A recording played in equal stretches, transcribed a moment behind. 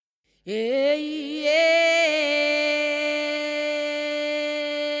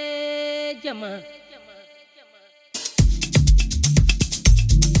Jama.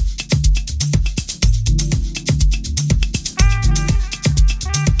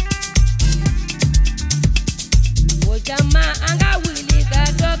 Jama anga wili ga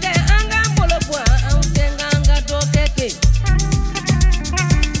doge anga bolobwa ansenga anga doge ke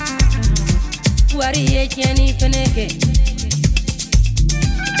wari ye cheni feneke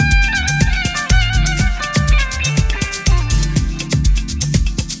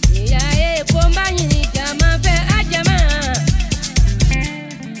ya e bomba ni jama fe ajama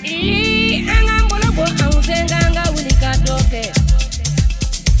I anga bolobwa ansenga anga wili ga doge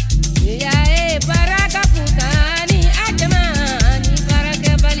ya e baraka fuka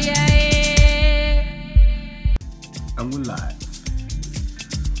and we're live.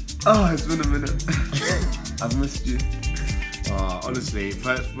 Oh, it's been a minute. I've missed you. Honestly,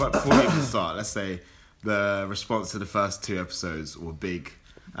 before we even start, let's say the response to the first 2 episodes were big,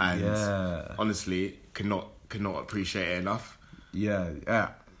 and honestly, cannot appreciate it enough. Yeah.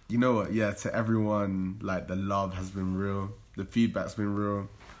 You know what? Yeah, to everyone, like the love has been real, the feedback's been real.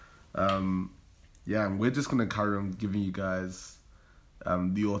 And we're just gonna carry on giving you guys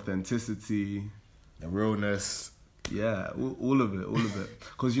the authenticity, the realness. Yeah, all of it.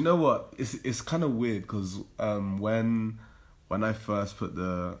 Because you know what? It's kind of weird because when I first put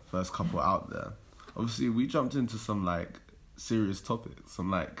the first couple out there, obviously we jumped into some like serious topics,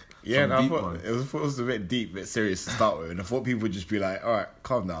 some like I thought it was a bit deep, a bit serious to start with, and I thought people would just be like, all right,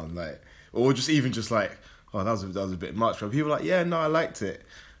 calm down, like, or just even just like, oh, that was a bit much. But people were like, yeah, no, I liked it.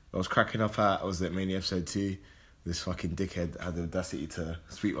 I was cracking up at, was it mainly episode 2? This fucking dickhead had the audacity to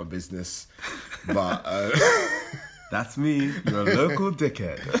speak my business, but that's me. You're a local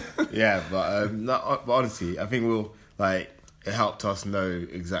dickhead. Yeah, but honestly, I think it helped us know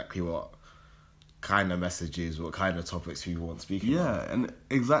exactly what kind of messages, what kind of topics we want to speak about. Yeah, and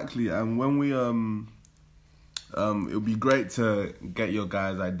exactly. And when we it would be great to get your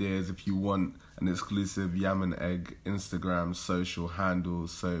guys' ideas if you want an exclusive Yam and Egg Instagram social handle,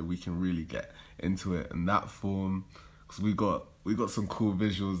 so we can really get into it in that form. Because we got some cool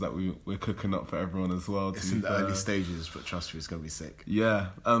visuals that we're cooking up for everyone as well. It's in the early stages, but trust me, it's gonna be sick. Yeah.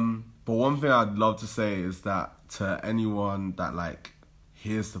 But one thing I'd love to say is that to anyone that like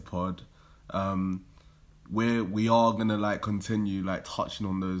hears the pod, we are gonna like continue like touching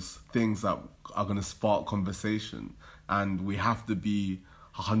on those things that are gonna spark conversation, and we have to be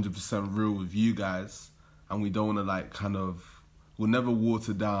 100% real with you guys, and we don't want to like we'll never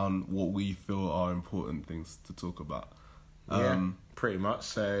water down what we feel are important things to talk about. Pretty much.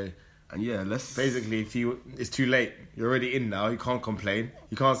 So, and yeah, let's basically, it's too late. You're already in now. You can't complain.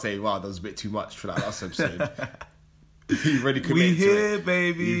 You can't say, "Wow, that was a bit too much for that last episode." You've already committed to it. We here,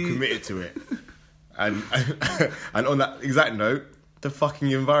 baby. You've committed to it. And on that exact note, the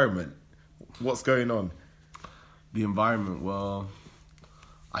fucking environment. What's going on? The environment. Well,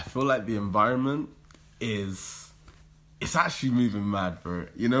 I feel like the environment it's actually moving mad, bro.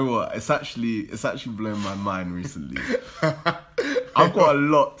 You know what? It's actually blown my mind recently. I've got a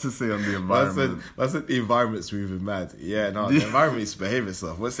lot to say on the environment. I said the environment's moving mad. Yeah, no, the environment needs to behave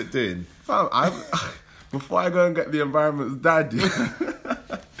itself. What's it doing? Fam, before I go and get the environment's dad,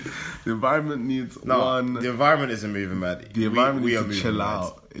 the environment needs one. The environment isn't moving mad. The environment needs to chill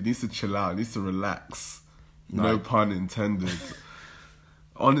out. It needs to chill out. It needs to relax. No pun intended.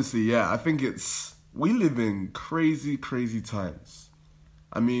 Honestly, yeah, I think we live in crazy, crazy times.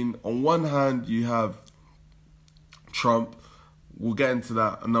 I mean, on one hand, you have Trump. We'll get into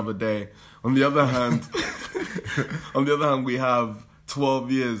that another day. On the other hand, we have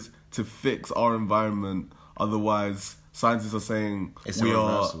 12 years to fix our environment. Otherwise, scientists are saying we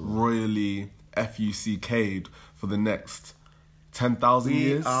are royally FUCK'd for the next 10,000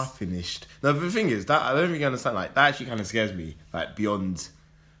 years. We are finished. Now, the thing is, that I don't really understand. Like, that actually kind of scares me. Like, beyond.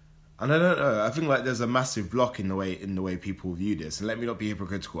 And I don't know. I think like there's a massive block in the way people view this. And let me not be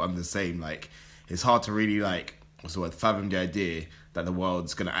hypocritical. I'm the same. Like, it's hard to really like fathom the idea that the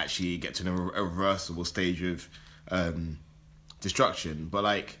world's gonna actually get to a reversible stage of destruction. But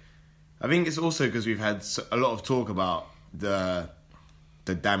like, I think it's also because we've had a lot of talk about the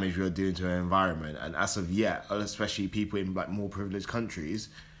damage we are doing to our environment, and as of yet, especially people in like more privileged countries,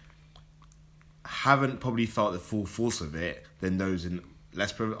 haven't probably felt the full force of it than those in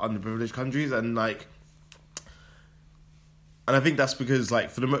less underprivileged countries, and I think that's because like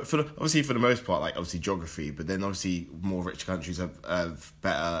for the most part, like obviously geography, but then obviously more rich countries have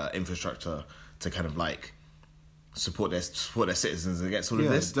better infrastructure to kind of like support their citizens against all of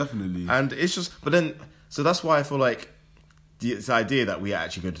this. Definitely. And it's just, but then so that's why I feel like this idea that we're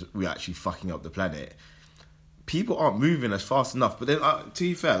actually fucking up the planet. People aren't moving as fast enough. But then, to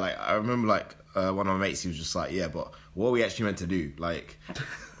be fair, like I remember, like one of my mates, he was just like, "Yeah, but what are we actually meant to do? Like,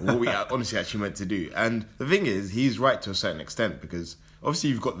 what are we honestly actually meant to do?" And the thing is, he's right to a certain extent because obviously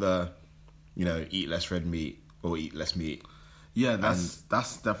you've got the, eat less red meat or eat less meat. Yeah, that's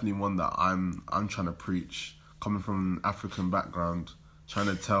definitely one that I'm trying to preach. Coming from an African background, trying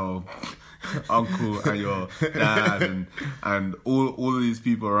to tell uncle and your dad and all of these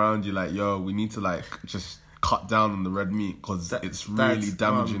people around you, like, yo, we need to like just cut down on the red meat because it's really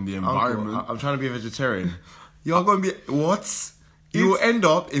damaging the environment. Uncle, I'm trying to be a vegetarian. You're going to be what? You will end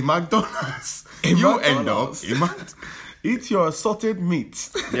up in McDonald's. You'll end up in McDonald's. Eat your assorted meat.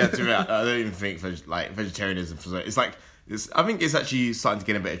 Yeah, to me, I don't even think vegetarianism. It's like I think it's actually starting to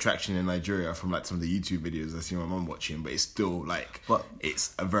get a bit of traction in Nigeria from like some of the YouTube videos I see my mum watching, but it's still like,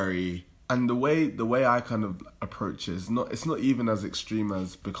 it's a very. And the way I kind of approach it is it's not even as extreme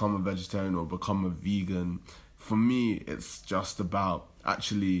as become a vegetarian or become a vegan. For me, it's just about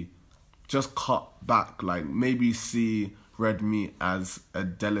actually just cut back, like maybe see red meat as a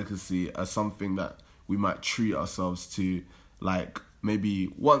delicacy, as something that we might treat ourselves to, like maybe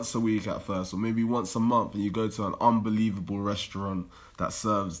once a week at first, or maybe once a month, and you go to an unbelievable restaurant that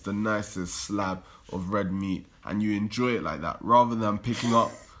serves the nicest slab of red meat and you enjoy it like that, rather than picking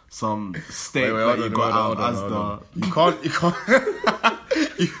up some steak that you got out of Asda.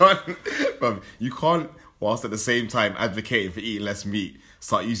 You can't, whilst at the same time advocating for eating less meat,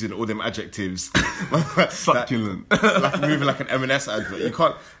 start using all them adjectives. Succulent. Like moving like an M&S advert. You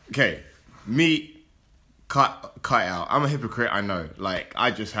can't, okay, meat, cut it out. I'm a hypocrite, I know. Like,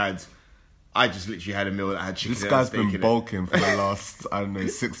 I just literally had a meal that had chicken. This guy's been bulking for the last,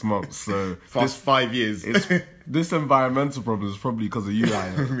 6 months. So Past 5 years. This environmental problem is probably because of you,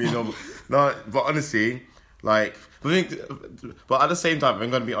 Ian. No, but honestly, like, but at the same time, I'm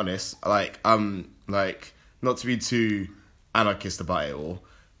going to be honest, like, not to be too anarchist about it all,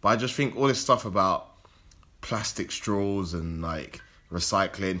 but I just think all this stuff about plastic straws and, like,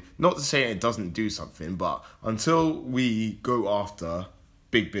 recycling, not to say it doesn't do something, but until we go after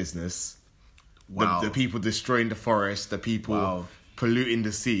big business, the people destroying the forest, the people polluting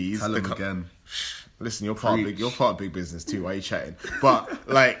the seas. Tell them again. Listen, you're part of big business too. Why are you chatting? But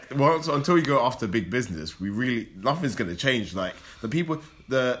like, until we go after big business, nothing's gonna change. Like the people,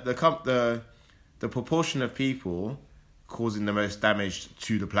 the proportion of people causing the most damage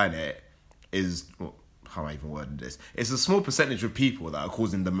to the planet is. Well, how am I even wording this? It's a small percentage of people that are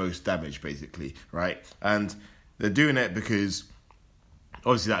causing the most damage, basically, right? And they're doing it because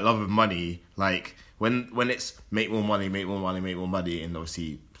obviously that love of money, like when it's make more money, and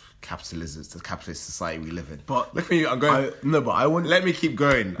obviously capitalism, it's the capitalist society we live in. But look at me, let me keep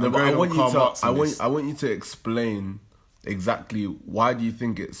going. I want you to explain exactly why do you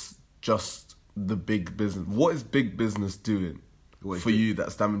think it's just the big business? What is big business doing for you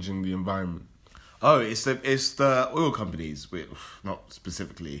that's damaging the environment? Oh, it's the oil companies, not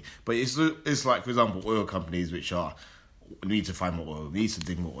specifically, but it's like, for example, oil companies which are, we need to find more oil, we need to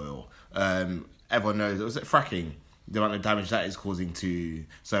dig more oil. Everyone knows, was it fracking? The amount of damage that is causing to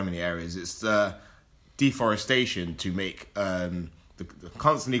so many areas. It's the deforestation to make,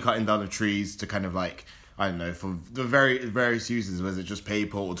 constantly cutting down the trees to kind of like, I don't know, for the various uses, whether it's just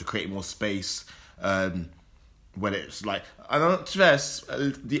paper or to create more space. When it's like, I don't stress,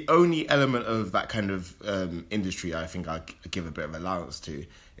 the only element of that kind of industry I think I give a bit of allowance to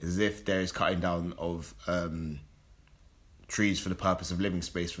is if there is cutting down of trees for the purpose of living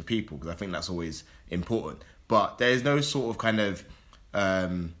space for people, because I think that's always important. But there is no sort of kind of,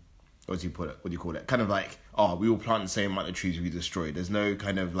 what do you call it? Kind of like, we will plant the same amount of trees we destroy. There's no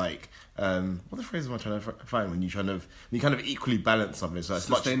kind of like, what the phrase am I trying to find when you kind of equally balance something? So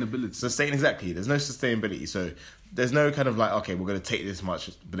sustainability. Exactly. There's no sustainability. So there's no kind of like, okay, we're going to take this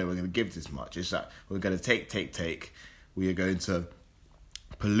much, but then we're going to give this much. It's that we're going to take. We are going to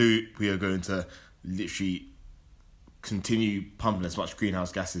pollute. We are going to literally continue pumping as much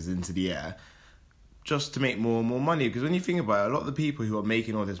greenhouse gases into the air just to make more and more money. Because when you think about it, a lot of the people who are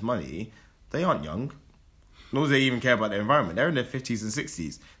making all this money, they aren't young. Nor do they even care about their environment. They're in their 50s and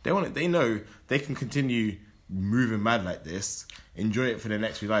 60s. They know they can continue moving mad like this, enjoy it for the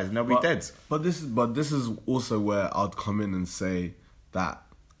next few lives, and they'll be dead. But this is also where I'd come in and say that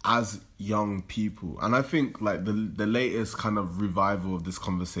as young people, and I think like the latest kind of revival of this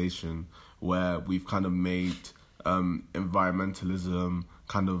conversation where we've kind of made environmentalism,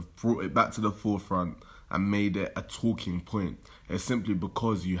 kind of brought it back to the forefront and made it a talking point. It's simply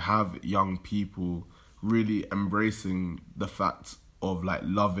because you have young people really embracing the fact of like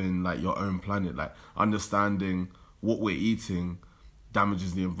loving like your own planet, like understanding what we're eating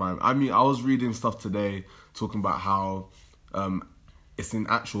damages the environment. I mean, I was reading stuff today talking about how it's in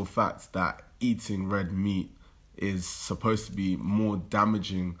actual fact that eating red meat is supposed to be more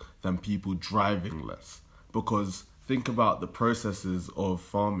damaging than people driving less. Because think about the processes of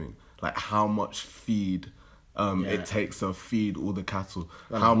farming, like how much feed it takes to feed all the cattle,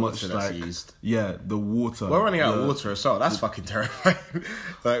 and how the much water that's used. Yeah, the water. We're running out of water as well. That's fucking terrifying.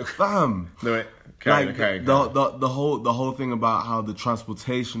 Like, fam. no, wait. Carry on. The whole thing about how the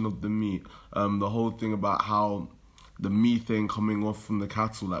transportation of the meat, the whole thing about how the methane coming off from the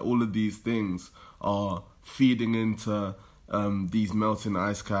cattle, like all of these things are feeding into these melting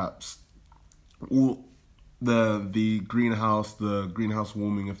ice caps, all the greenhouse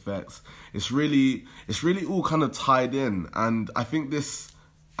warming effects. It's really all kind of tied in, and I think this,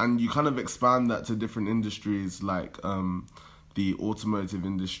 and you kind of expand that to different industries like the automotive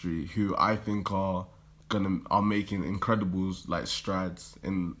industry, who I think are making incredible like strides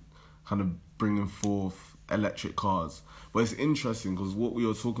in kind of bringing forth electric cars. But it's interesting because what we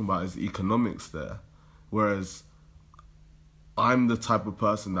were talking about is economics there, whereas I'm the type of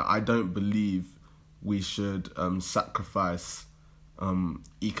person that I don't believe we should sacrifice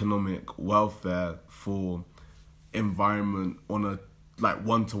economic welfare for environment on a like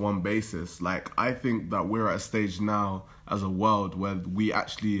one-to-one basis. Like, I think that we're at a stage now as a world where we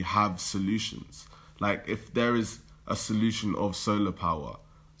actually have solutions. Like, if there is a solution of solar power,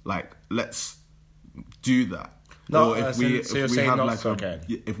 like, let's do that. No, or if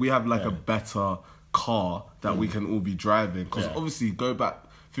we have like a better car that we can all be driving, because obviously go back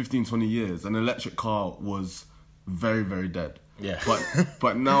 15, 20 years, an electric car was very, very dead. Yeah.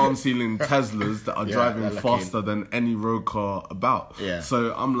 But now I'm seeing Teslas that are driving faster than any road car about. Yeah.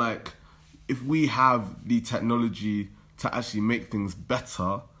 So I'm like, if we have the technology to actually make things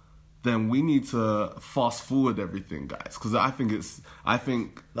better, then we need to fast forward everything, guys. Because I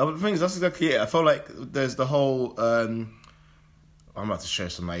think... No, but the thing is, that's exactly it. I feel like there's the whole... I'm about to show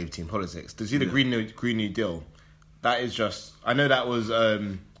some naivety in politics. Did you see the Green New Deal? That is just... I know that was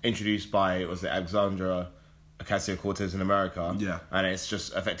introduced by, was it Alexandra Ocasio-Cortez in America? Yeah. And it's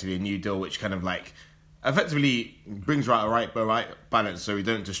just effectively a new deal which kind of like... effectively brings right balance so we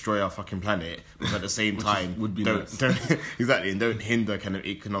don't destroy our fucking planet, but at the same time would be don't exactly, and don't hinder kind of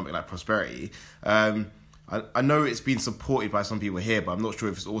economic like prosperity. I know it's been supported by some people here, but I'm not sure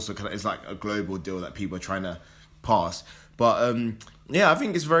if it's also kind of it's like a global deal that people are trying to pass. But I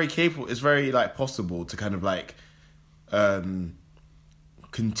think it's very capable. It's very like possible to kind of like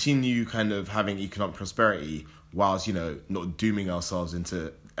continue kind of having economic prosperity whilst, you know, not dooming ourselves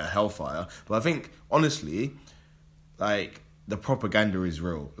into a hellfire. But I think honestly, like, the propaganda is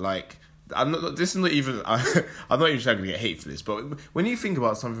real. Like, I'm not even trying to get hate for this, but when you think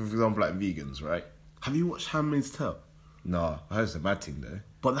about something, for example, like vegans, right? Have you watched Handmaid's Tale? No, I heard it's a bad thing though.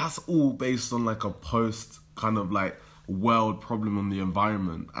 But that's all based on like a post kind of like world problem on the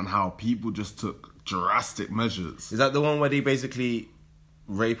environment and how people just took drastic measures. Is that the one where they basically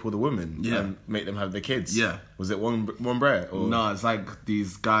rape all the women Yeah. and make them have their kids? Yeah. Was it one bread? Or? No, it's like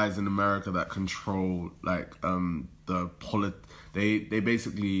these guys in America that control like they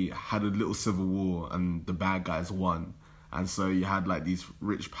basically had a little civil war and the bad guys won. And so you had like these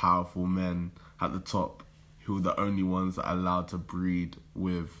rich, powerful men at the top who were the only ones that are allowed to breed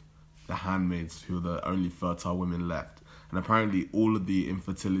with the handmaids, who are the only fertile women left. And apparently all of the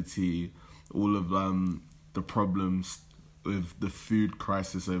infertility, all of the problems with the food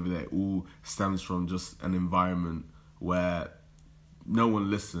crisis over there all stems from just an environment where no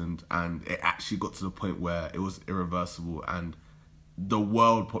one listened, and it actually got to the point where it was irreversible and the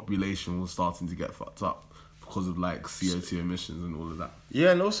world population was starting to get fucked up because of like CO2 emissions and all of that.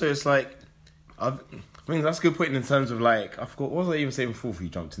 Yeah, and also it's like, I mean, that's a good point in terms of like, I forgot, what was I even saying before you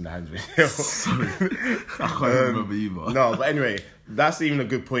jumped in the hands video? Sorry, I can't remember either. No, but anyway, that's even a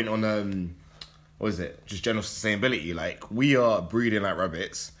good point on, what is it? Just general sustainability. Like, we are breeding like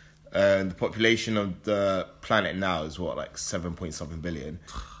rabbits, and the population of the planet now is what, like 7-point-something billion,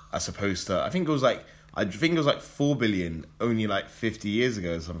 as opposed to, I think it was like 4 billion only like 50 years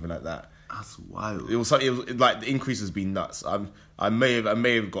ago or something like that. That's wild. It was like the increase has been nuts. I may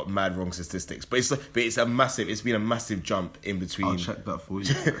have got mad wrong statistics, but it's been a massive jump in between. I'll check that for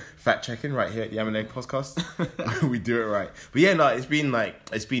you. Fact checking right here at the Yamane podcast. We do it right. But yeah, no, it's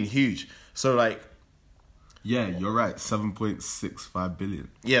been huge. So like, yeah, you're right. 7.65 billion.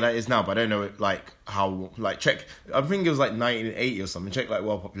 yeah, that is now, but I don't know like how like check. I think it was like 1980 or something. Check like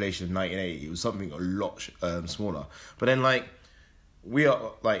world population of 1980. It was something a lot smaller. But then like, we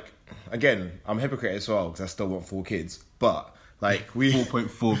are like, again, I'm a hypocrite as well because I still want 4 kids, but like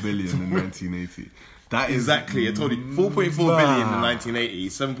 4.4 billion in 1980. That is exactly. I told you, 4.4 billion in 1980,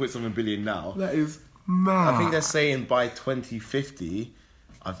 7.7 billion now. That is mad. I think they're saying by 2050,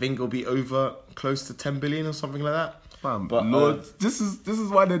 I think it'll be over close to 10 billion or something like that. Fam, But, Lord, this is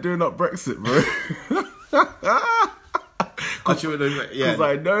why they're doing up Brexit, bro. Because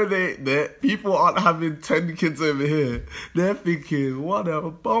I know they people aren't having 10 kids over here. They're thinking, what a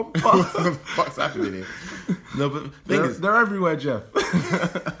bumper. What the fuck's happening here? No, but They're everywhere, Jeff.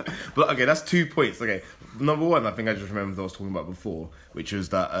 But okay, that's 2 points. Okay, number one, I think I just remembered what I was talking about before, which was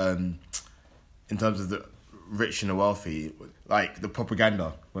that in terms of the rich and the wealthy, like the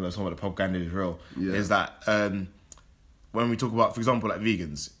propaganda, when I was talking about the propaganda is real, is that when we talk about, for example, like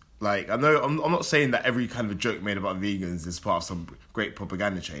vegans, like I know I'm not saying that every kind of a joke made about vegans is part of some great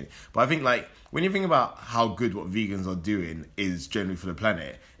propaganda chain, but I think like when you think about how good what vegans are doing is generally for the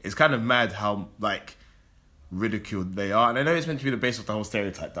planet, it's kind of mad how like ridiculed they are. And I know it's meant to be the base of the whole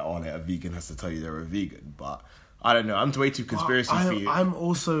stereotype that like, a vegan has to tell you they're a vegan, but I don't know. I'm way too conspiracy for you. I'm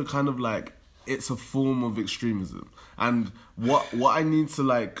also kind of like, it's a form of extremism, and what I need to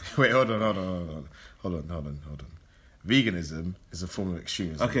like. Wait, hold on. Veganism is a form of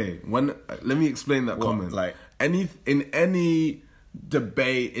extremism. Okay, let me explain that comment. Like in any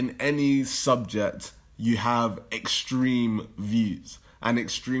debate, in any subject, you have extreme views and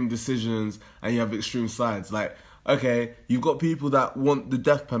extreme decisions, and you have extreme sides. Like, okay, you've got people that want the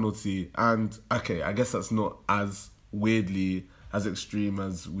death penalty, and okay, I guess that's not as weirdly as extreme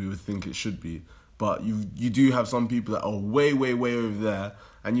as we would think it should be. But you do have some people that are way over there,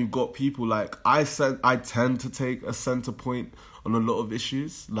 and you've got people like I tend to take a center point on a lot of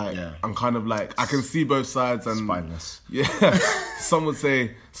issues. Like I'm kind of like I can see both sides and spineless. Yeah, some would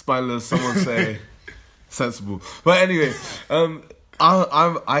say spineless, some would say sensible. But anyway,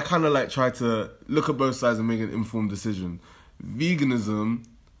 I kind of like try to look at both sides and make an informed decision. Veganism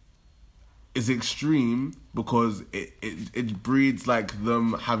is extreme because it breeds like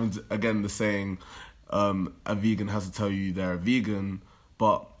them having to, again, the saying, a vegan has to tell you they're a vegan.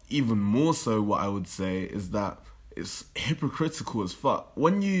 But even more so, what I would say is that it's hypocritical as fuck.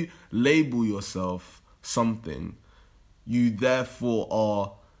 When you label yourself something, you therefore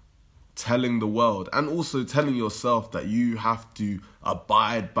are telling the world and also telling yourself that you have to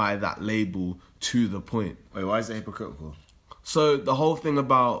abide by that label to the point. Wait, why is it hypocritical? So the whole thing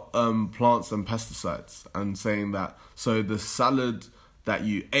about plants and pesticides and saying that, so the salad that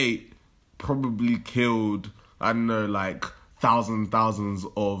you ate probably killed, I don't know, like thousands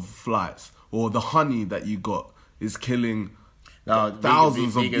of flies, or the honey that you got is killing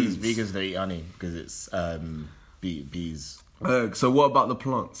thousands of bees. Vegans don't eat honey because it's bees. So what about the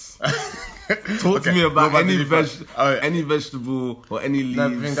plants? Talk to me about any vegetable or any leaves. No,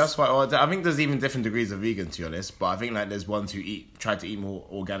 I think that's why. I think there's even different degrees of vegan, to be honest. But I think like there's ones who try to eat more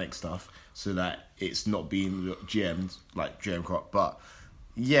organic stuff so that it's not being GM'd, like GM crop. But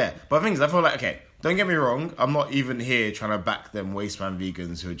yeah, but the thing is, I feel like, okay, don't get me wrong, I'm not even here trying to back them wasteman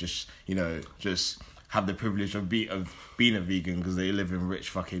vegans who are just, you know, just have the privilege of being a vegan because they live in rich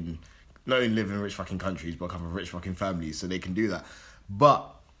fucking. Not only live in rich fucking countries, but come from rich fucking families, so they can do that. But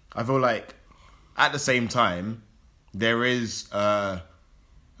I feel like at the same time, there is there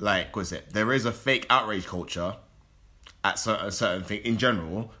is a fake outrage culture at a certain thing in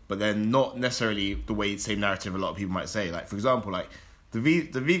general, but then not necessarily the same narrative a lot of people might say. Like, for example, like the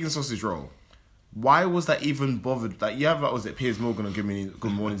vegan sausage roll. Why was that even bothered? Like, you have, was it Piers Morgan on Good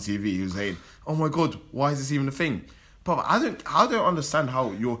Morning TV who's saying, "Oh my god, why is this even a thing?" But I don't understand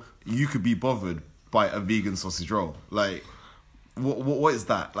how you could be bothered by a vegan sausage roll. Like, what is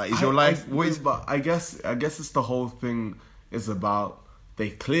that? Like, is your life? But I guess it's the whole thing is about. They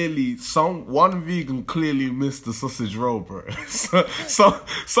clearly one vegan clearly missed the sausage roll, bro. so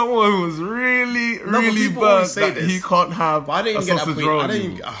someone was really burnt that he can't have a sausage roll.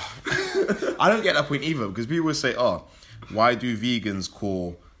 I don't get that point either, because people would say, "Oh, why do vegans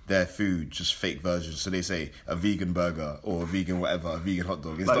call their food just fake versions?" So they say a vegan burger or a vegan whatever, a vegan hot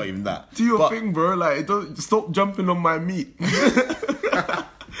dog. It's like, not even that. Do your thing, bro. Like, stop jumping on my meat.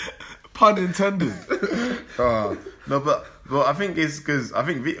 Pun intended. No, but I think it's because I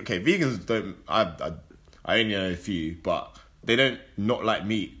think vegans don't. I only know a few, but they don't not like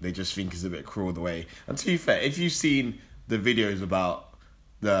meat. They just think it's a bit cruel the way. And to be fair, if you've seen the videos about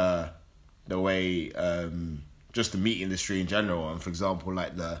the way just the meat industry in general, and for example,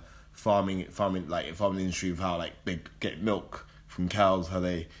 like the farming industry of how like they get milk from cows, how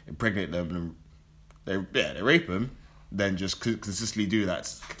they impregnate them and they rape them, then just consistently do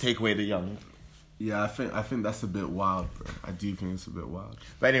that, take away the young. Yeah, I think that's a bit wild, bro. I do think it's a bit wild.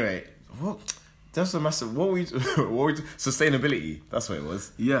 But anyway, That's a massive. What we sustainability. That's what it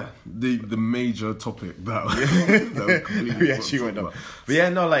was. Yeah, the major topic that we completely We actually went on. But yeah,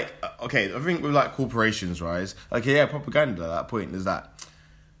 no, like okay, I think with like corporations, right? Like yeah, propaganda. At that point is that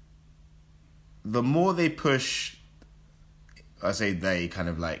the more they push, I say they kind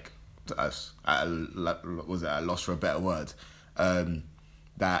of like us. Was it a loss for a better word?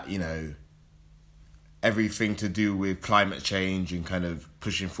 That you know. Everything to do with climate change and kind of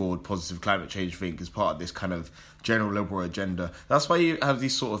pushing forward positive climate change thing is part of this kind of general liberal agenda. That's why you have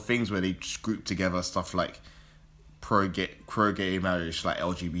these sort of things where they just group together stuff like pro-gay marriage, like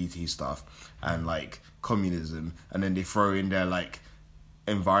LGBT stuff, and like communism, and then they throw in there like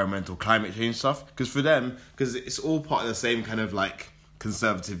environmental climate change stuff. Because for them, because it's all part of the same kind of like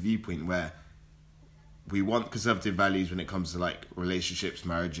conservative viewpoint where we want conservative values when it comes to like relationships,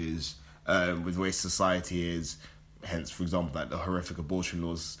 marriages, with the way society is, hence, for example, like the horrific abortion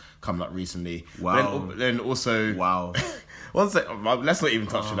laws coming up recently. Wow. Then also, Wow. let's not even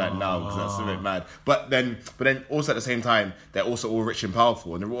touch on that now because that's a bit mad. But then also at the same time, they're also all rich and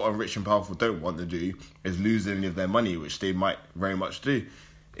powerful, and what rich and powerful don't want to do is lose any of their money, which they might very much do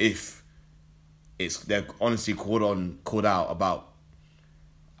if they're honestly called out about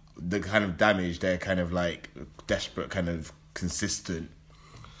the kind of damage their kind of like desperate kind of consistent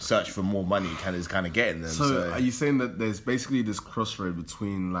search for more money is kind of getting them. So are you saying that there's basically this crossroad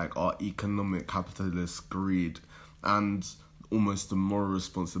between like our economic capitalist greed and almost the moral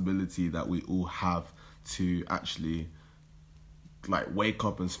responsibility that we all have to actually like wake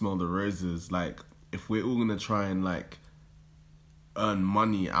up and smell the roses? Like if we're all gonna try and like earn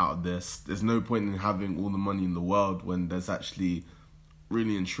money out of this, there's no point in having all the money in the world when there's actually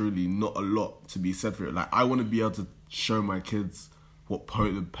really and truly not a lot to be said for it. Like I want to be able to show my kids what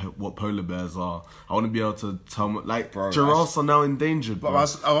polar bears are. I want to be able to tell them, like, giraffes are now endangered. But I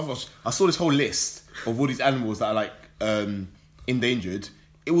saw this whole list of all these animals that are like endangered.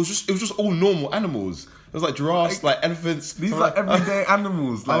 It was just all normal animals. It was like giraffes, like elephants. These are everyday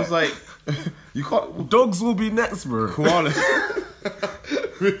animals. Like, I was like, you can't. Dogs will be next, bro. Koalas.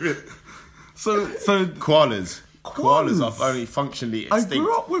 so koalas. Koalas are only functionally extinct. I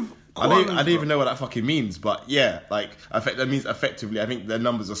grew up with. I don't even know what that fucking means, but yeah, like that means effectively. I think their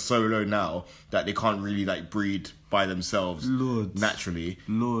numbers are so low now that they can't really like breed by themselves naturally.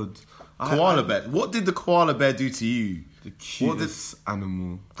 Koala bear. What did the koala bear do to you? The cutest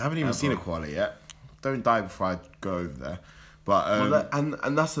animal. I haven't even seen a koala yet. Don't die before I go over there. But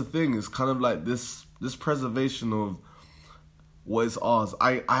and that's the thing. It's kind of like this preservation of what is ours.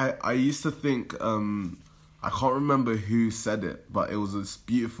 I used to think. I can't remember who said it, but it was this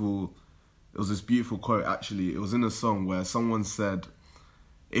beautiful quote. Actually, it was in a song where someone said,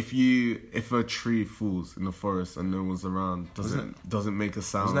 "If a tree falls in the forest and no one's around, doesn't make a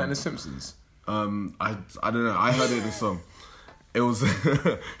sound." Wasn't that in The Simpsons? I don't know. I heard it in a song. It was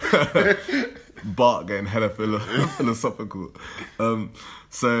Bart getting hella philosophical.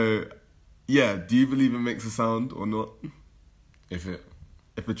 So yeah, do you believe it makes a sound or not? If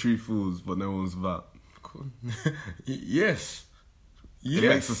a tree falls but no one's about. Yes. It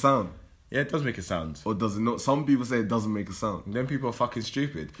makes a sound. Yeah, it does make a sound. Or does it not? Some people say it doesn't make a sound. Then people are fucking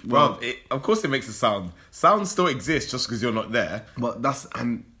stupid. Well, of course it makes a sound. Sounds still exist just because you're not there. But that's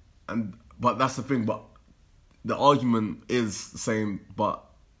but that's the thing. But the argument is saying, but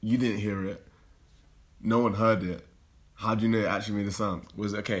you didn't hear it. No one heard it. How do you know it actually made a sound?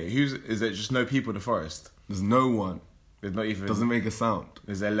 Is there just no people in the forest? There's no one. There's not even. Doesn't make a sound.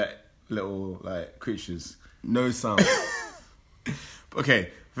 Is there little like creatures? No sound. Okay,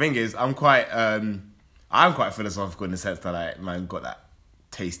 the thing is, I'm quite philosophical in the sense that I got that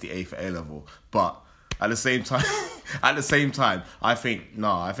tasty A for A level, but at the same time, I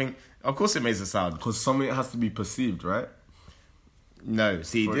think of course it makes a sound because something has to be perceived, right? No,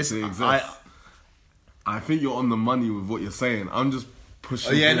 see for this. I think you're on the money with what you're saying. I'm just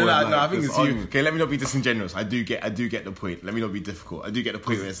pushing. Oh, yeah, no. I think it's you. Okay, let me not be disingenuous. I do get the point. Let me not be difficult. I do get the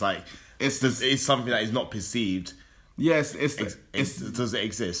point where it's like it's something that is not perceived. Yes, does it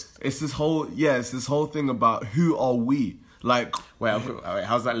exist? It's this whole thing about who are we? Like, wait,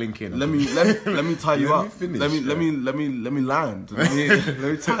 how's that link in? Let me tie you up. Let me land. Let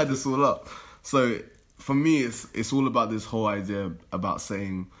me tie this all up. So for me, it's all about this whole idea about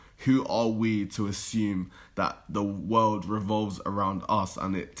saying, who are we to assume that the world revolves around us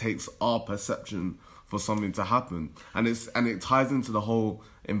and it takes our perception for something to happen? And it ties into the whole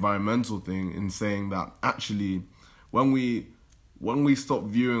environmental thing in saying that actually when we stop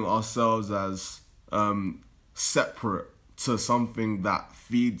viewing ourselves as separate to something that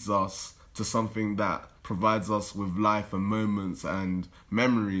feeds us, to something that provides us with life and moments and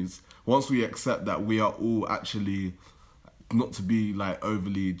memories, once we accept that we are all actually, not to be like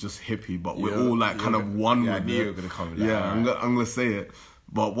overly just hippie, but we're all like kind of one I with knew it. you were gonna come with that. Yeah, Alright. I'm gonna say it.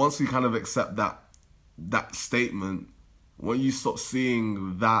 But once we kind of accept that statement, when you stop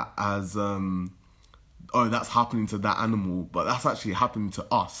seeing that as oh, that's happening to that animal, but that's actually happening to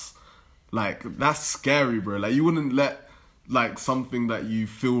us. Like, that's scary, bro. Like, you wouldn't let like something that you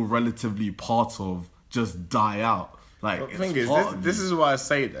feel relatively part of just die out. Like, But the it's thing is, part of this you. is why I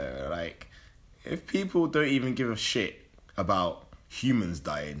say though, like, if people don't even give a shit about humans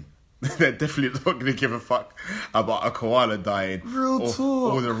dying, they're definitely not gonna give a fuck about a koala dying. Real or,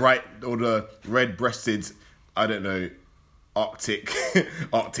 talk. or the red-breasted, I don't know, Arctic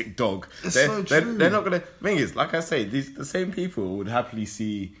dog. It's so true. They're not gonna. Thing is, like I say, the same people would happily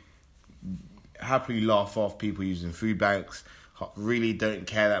laugh off people using food banks. Really don't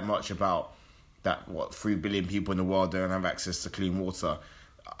care that much about that. 3 billion people in the world don't have access to clean water.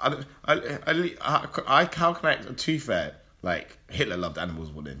 How can I? To be fair, like, Hitler loved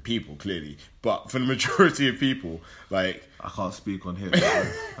animals more than people, clearly. But for the majority of people, like, I can't speak on him. Bro.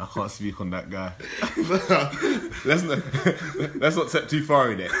 I can't speak on that guy. let's not step too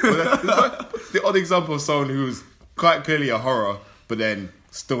far in it. But the odd example of someone who's quite clearly a horror, but then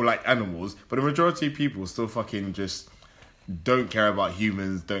still like animals. But the majority of people still fucking just don't care about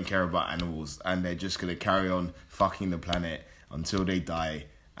humans, don't care about animals, and they're just gonna carry on fucking the planet until they die,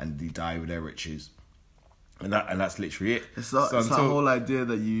 and they die with their riches. And that's literally it. It's that whole idea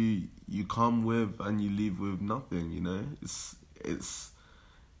that you come with and you leave with nothing. You know, it's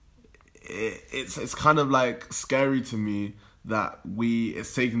kind of like scary to me that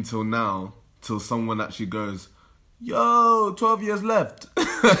it's taken till now till someone actually goes, "Yo, 12 years left."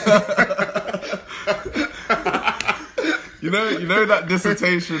 You know that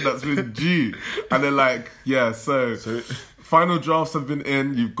dissertation that's been due, and they're like, "Yeah, so final drafts have been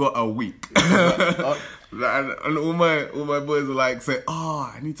in. You've got a week." And all my boys are like, say,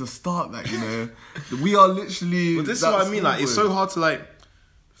 "Oh, I need to start that." You know, we are literally. But this is what I mean. Like, it's so hard to like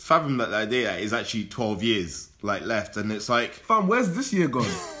fathom that the idea is actually 12 years like left, and it's like, fam, where's this year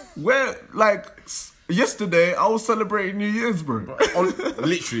gone? Where, like, yesterday I was celebrating New Year's, bro.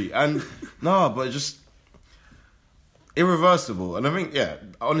 Literally, and no, but just irreversible. And I think, yeah,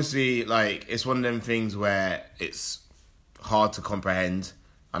 honestly, like, it's one of them things where it's hard to comprehend,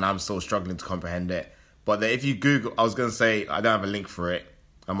 and I'm still struggling to comprehend it. But that if you Google, I was gonna say I don't have a link for it.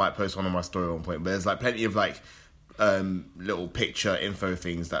 I might post one on my story at one point. But there's like plenty of like little picture info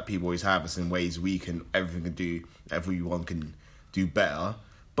things that people always have as in ways everyone can do better.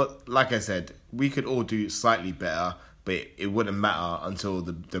 But like I said, we could all do slightly better, but it wouldn't matter until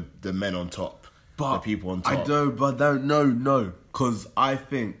the men on top, the people on top. No, because I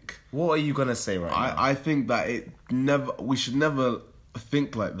think. What are you gonna say now? I think that we should never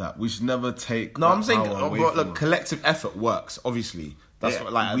think like that. We should never take. No, I'm saying, look, look, collective effort works. Obviously, that's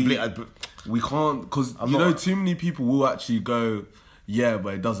what, like, we can't, because too many people will actually go, yeah,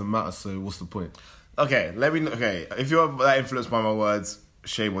 but it doesn't matter. So what's the point? Okay, if you're that influenced by my words,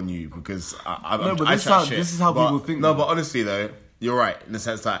 shame on you, because this is how people think. No, but honestly though, you're right in the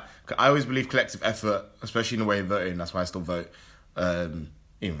sense that I always believe collective effort, especially in the way of voting. That's why I still vote.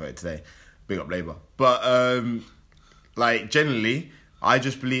 Even voted today. Big up Labour. But like, generally, I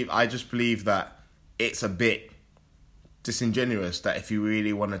just believe that it's a bit disingenuous that if you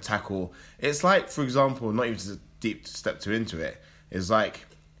really want to tackle, it's like, for example, not even to deep step too into it, it's like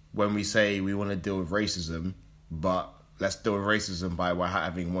when we say we want to deal with racism, but let's deal with racism by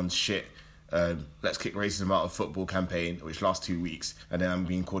having one shit let's kick racism out of football campaign, which lasts 2 weeks, and then I'm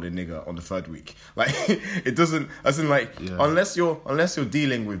being called a nigger on the 3rd week. Like, it doesn't, as in, like, unless you're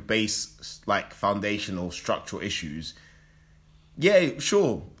dealing with base, like, foundational structural issues, yeah,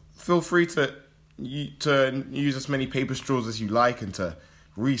 sure, feel free to use as many paper straws as you like and to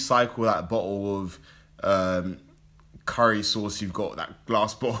recycle that bottle of curry sauce you've got, that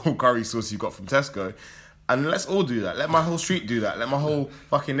glass bottle of curry sauce you've got from Tesco. And let's all do that. Let my whole street do that. Let my whole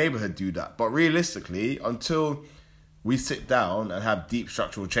fucking neighborhood do that. But realistically, until we sit down and have deep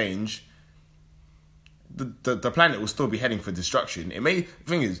structural change, the planet will still be heading for destruction. The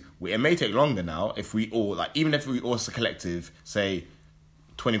thing is, it may take longer now if we all, like, even if we all as a collective, say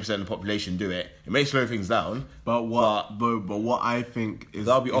 20% of the population do it, it may slow things down. But what I think is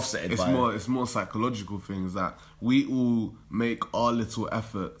that'll be offsetted by it's more psychological things that we all make our little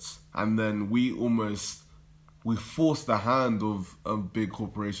efforts, and then we force the hand of big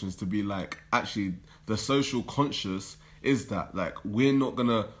corporations to be like, actually, the social conscious is that, like, we're not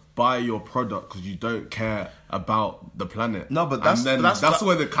gonna buy your product because you don't care about the planet. No, but that's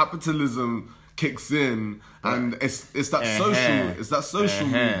where the capitalism kicks in, and it's that social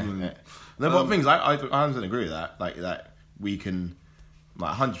movement. No, but things I 100% agree with that. Like that we can,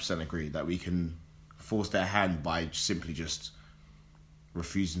 like 100% agree that we can force their hand by simply just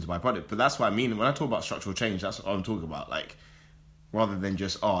refusing to buy product. But that's what I mean when I talk about structural change. That's what I'm talking about. Like rather than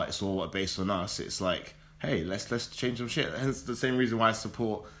just it's all based on us. It's like, hey, let's change some shit. Hence the same reason why I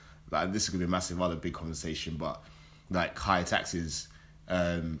support. Like this is gonna be a massive other big conversation, but like higher taxes.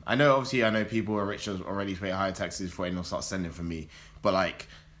 I know people are rich already pay higher taxes before anyone starts sending for me, but like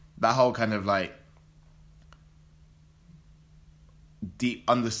that whole kind of like deep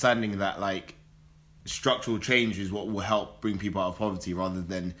understanding that like structural change is what will help bring people out of poverty, rather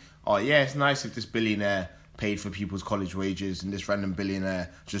than it's nice if this billionaire paid for people's college wages and this random billionaire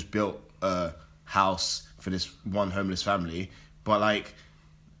just built a house for this one homeless family, but like.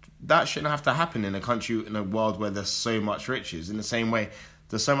 That shouldn't have to happen in a country, in a world where there's so much riches. In the same way,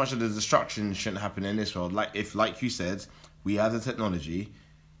 there's so much of the destruction shouldn't happen in this world. Like if, like you said, we have the technology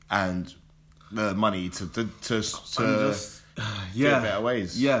and the money to get better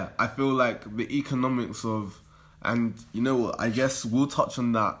ways. Yeah, I feel like the economics of, and you know what, I guess we'll touch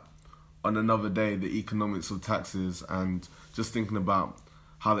on that on another day, the economics of taxes and just thinking about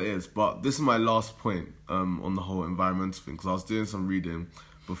how it is. But this is my last point on the whole environmental thing, because I was doing some reading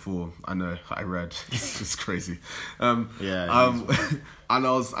before. I know I read. It's crazy. And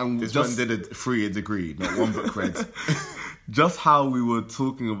this one did a 3-year degree, not one book read. Just how we were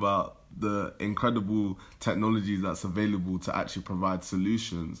talking about the incredible technologies that's available to actually provide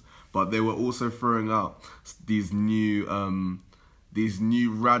solutions, but they were also throwing out these new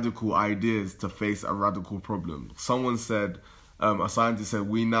radical ideas to face a radical problem. Someone said, a scientist said,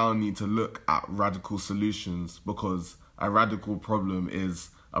 we now need to look at radical solutions because a radical problem is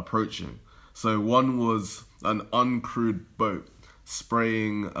approaching. So one was an uncrewed boat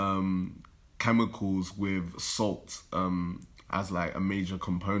spraying chemicals with salt as like a major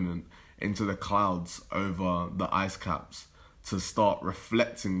component into the clouds over the ice caps to start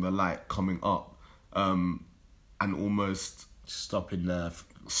reflecting the light coming up and almost slowing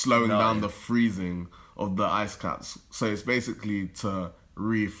down the freezing of the ice caps. So it's basically to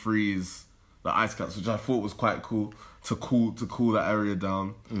refreeze the ice caps, which I thought was quite cool to cool that area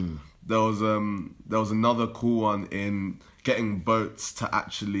down. There was another cool one in getting boats to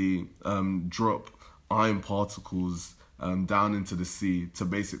actually drop iron particles down into the sea to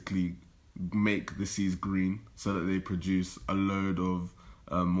basically make the seas green, so that they produce a load of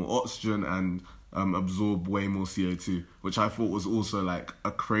more oxygen and absorb way more CO2, which I thought was also like a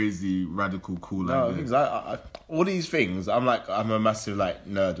crazy radical cool idea. I all these things, I'm a massive like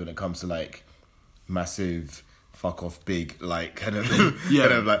nerd when it comes to like massive fuck off big like kind of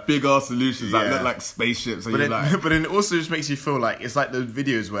kind of like big ass solutions that look like spaceships. But then it also just makes you feel like it's like the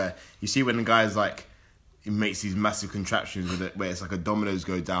videos where you see when the guy's like he makes these massive contraptions with it, where it's like a dominoes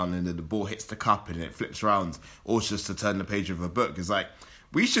go down and then the ball hits the cup and it flips around, or it's just to turn the page of a book. It's like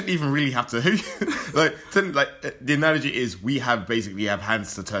we shouldn't even really have to the analogy is we have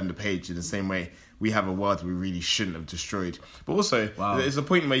hands to turn the page in the same way we have a world we really shouldn't have destroyed. But also there's a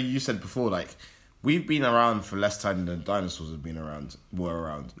point where you said before, like we've been around for less time than the dinosaurs were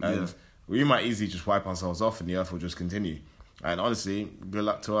around, and we might easily just wipe ourselves off and the earth will just continue. And honestly, good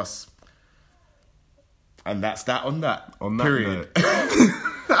luck to us. And that's that on that. On that period.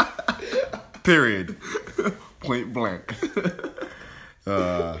 Period. Point blank.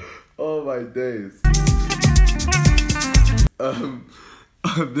 Oh my days.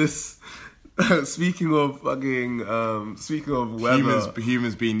 Speaking of weather,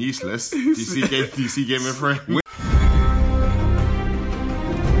 humans being useless. Do you see Game of Thrones?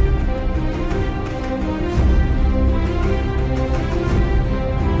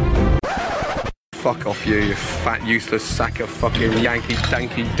 Fuck off you fat useless sack of fucking Yankee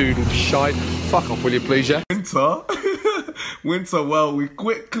danky doodle shite. Fuck off, will you please, yeah? Winter, well,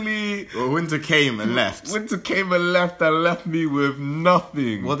 winter came and left. Winter came and left me with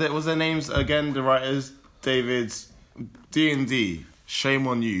nothing. What was their names again? The writers, David's D&D. Shame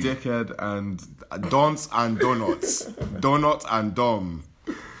on you, dickhead, and Don'ts and Donuts, Donut and Dom,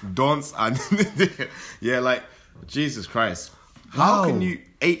 Don'ts and yeah, like Jesus Christ. How can you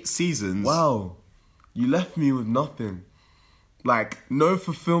 8 seasons? Wow, you left me with nothing. Like no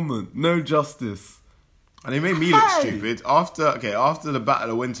fulfillment, no justice. And they made me look stupid after the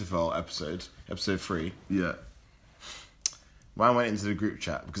Battle of Winterfell episode 3. Yeah. When I went into the group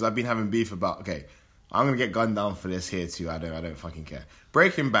chat, because I've been having beef about, I'm going to get gunned down for this here too. I don't fucking care.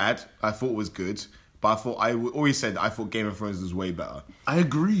 Breaking Bad, I thought was good, but I thought Game of Thrones was way better. I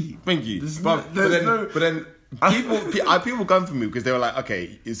agree. Thank you. But then people come for me because they were like,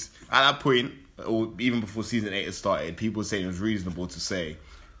 okay, it's at that point, or even before season 8 had started, people were saying it was reasonable to say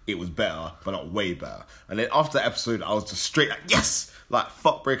it was better, but not way better. And then after the episode, I was just straight like, yes, like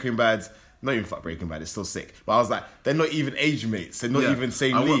fuck Breaking Bad. Not even fuck Breaking Bad, it's still sick. But I was like, they're not even age mates. They're not even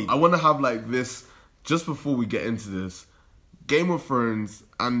same league. I want to have like this, just before we get into this, Game of Thrones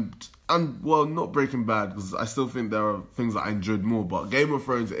and well, not Breaking Bad, because I still think there are things that I enjoyed more, but Game of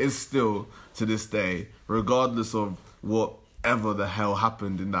Thrones is still, to this day, regardless of whatever the hell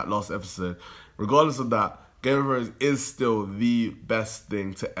happened in that last episode, regardless of that, Game of Thrones is still the best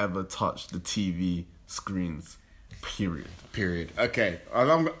thing to ever touch the TV screens. Period. Okay,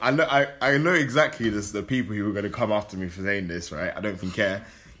 I know exactly the people who are going to come after me for saying this, right? I don't even care.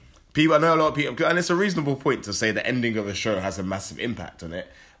 I know a lot of people, and it's a reasonable point to say the ending of a show has a massive impact on it.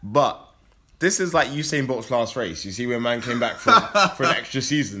 But this is like Usain Bolt's last race. You see, when man came back for an extra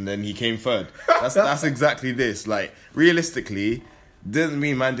season, then he came third. That's exactly this. Like, realistically, doesn't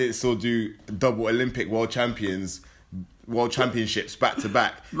mean man didn't still do double Olympic world championships back to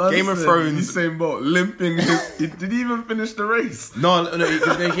back. Game of Thrones. Usain Bolt limping. Did he even finish the race? No,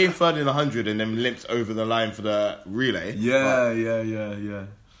 because they came third in 100 and then limped over the line for the relay. Yeah.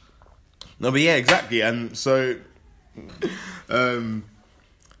 No, but yeah, exactly. And so,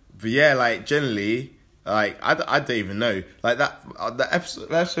 but yeah, like generally, like I don't even know, like that the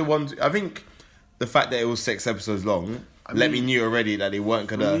episode 1. I think the fact that it was 6 episodes long let me knew already that they weren't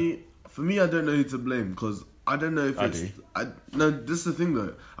gonna. For me, I don't know who to blame because I don't know if no, this is the thing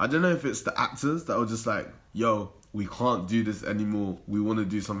though. I don't know if it's the actors that were just like, yo, we can't do this anymore. We want to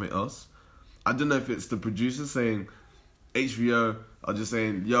do something else. I don't know if it's the producers saying, HBO are just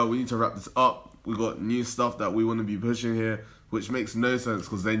saying, yo, we need to wrap this up. We got new stuff that we want to be pushing here, which makes no sense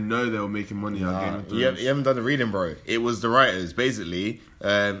because they know they were making money out of Game of Thrones. You haven't done the reading, bro. It was the writers, basically.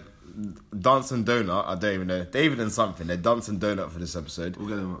 Dance and Donut, I don't even know. David and something. They're Dance and Donut for this episode. We'll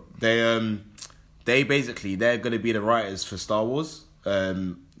get them up. They basically, they're going to be the writers for Star Wars,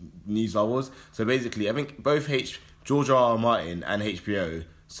 new Star Wars. So basically, I think both George R.R. Martin and HBO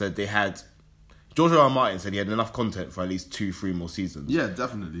said they had. George R.R. Martin said he had enough content for at least 2-3 more seasons. Yeah,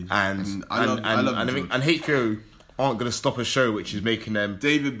 definitely. And HBO aren't going to stop a show which is making them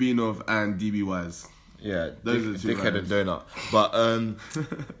David Benioff and DB Wise. Yeah, those are the two Dickhead and Donut. But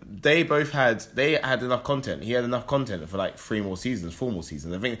they had enough content. He had enough content for like 4 more seasons.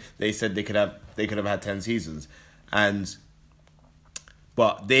 I think they said they could have had 10 seasons,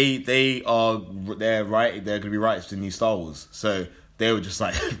 but they're going to be writers for the new Star Wars. So they were just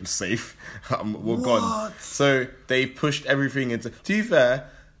like safe. We're gone. So they pushed everything into. To be fair,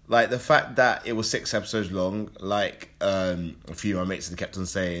 like the fact that it was 6 episodes long, like a few of my mates had kept on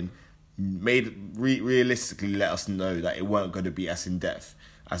saying, made realistically let us know that it weren't going to be as in depth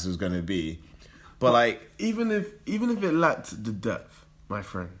as it was going to be. But like, even if it lacked the depth, my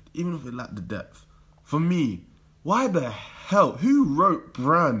friend, even if it lacked the depth, for me, why the hell? Who wrote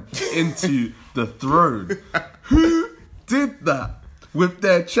Bran into the throne? Who did that with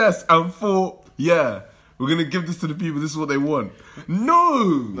their chest and thought, yeah, we're gonna give this to the people. This is what they want.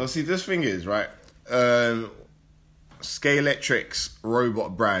 No. See, this thing is right. Scalextric's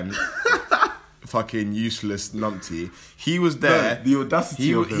robot Bran, fucking useless numpty. He was there. No, the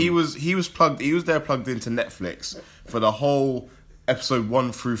audacity of him. He was plugged into Netflix for the whole episode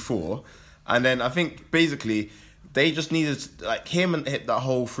 1 through 4, and then I think basically they just needed like him and hit that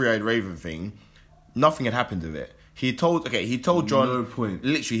whole Three-Eyed Raven thing. Nothing had happened with it. He told John. No point.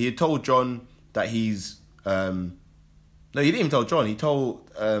 Literally, he had told John that he's. No, he didn't even tell John. He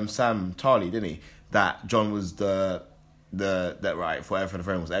told Sam Tarly, didn't he, that John was the right for the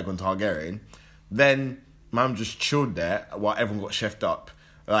throne was Aegon Targaryen. Then Mam just chilled there while everyone got chefed up.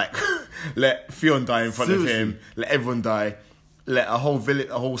 Like, let Theon die in front of him. Let everyone die. Let a whole village,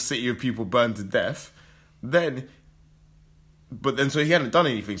 a whole city of people burn to death. But then, so he hadn't done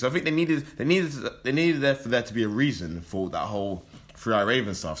anything. So I think they needed there for there to be a reason for that whole Three-Eyed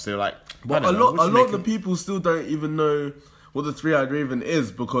Raven stuff. So they're like, but a lot of the people still don't even know what the Three-Eyed Raven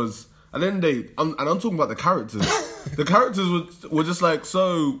is because at the end of the day, I'm talking about the characters. The characters were just like,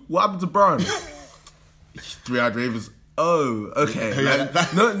 so what happened to Bran? Three-Eyed Ravens. Oh, okay.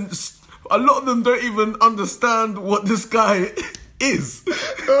 Like, no, a lot of them don't even understand what this guy is.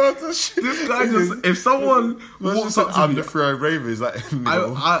 This guy just, if someone walks up to I'm me, the Three-Eyed Raven, is like,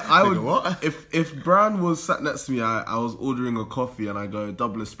 I would. What? If Bran was sat next to me, I was ordering a coffee and I go,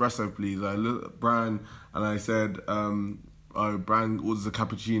 double espresso, please. I look at Bran and I said, Bran orders a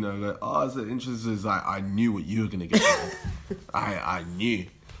cappuccino. I go, is it interesting? It's like, I knew what you were gonna get. I knew.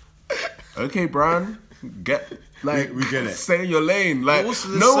 Okay, Bran. get like We get it. Stay in your lane. Like Also,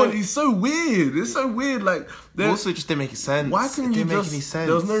 no one. He's so weird. It's so weird. Like Also, just didn't make sense. why couldn't It you didn't just? make any sense.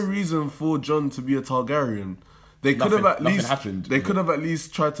 There was no reason for John to be a Targaryen. They could have Nothing- at nothing least. happened. They could have at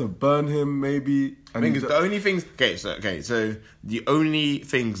least tried to burn him, maybe. And thing he is, the only things. So the only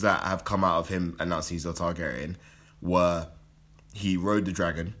things that have come out of him announcing he's a Targaryen were he rode the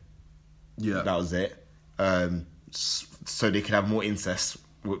dragon. yeah. That was it. So they could have more incest.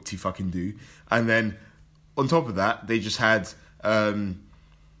 What he fucking do? And then on top of that, they just had. I'm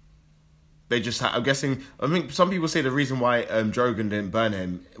guessing. I think some people say the reason why Drogon didn't burn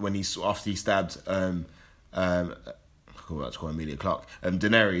him when after he stabbed. Let's call Emilia Clarke.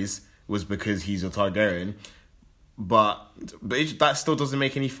 Daenerys was because he's a Targaryen. But that still doesn't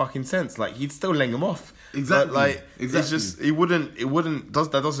make any fucking sense. Like, he'd still laying him off. Exactly. It's just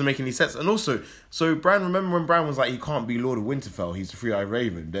that doesn't make any sense. And also, so Bran, remember when Bran was like, he can't be Lord of Winterfell, he's the Three-Eyed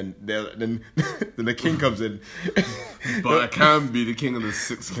Raven. Then the king comes in. But I can be the king of the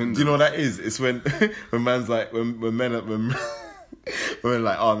Six Kingdoms. Do you know what that is? It's when man's like, when men when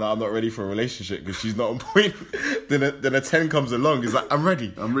like, oh no, I'm not ready for a relationship because she's not on point. Then a 10 comes along. He's like, I'm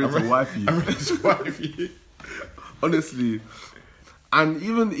ready. I'm ready to wife you. I'm ready to wife you. Honestly. And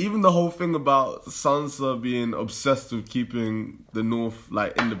even the whole thing about Sansa being obsessed with keeping the North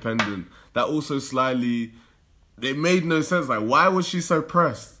like independent, that also slightly, it made no sense. Like, why was she so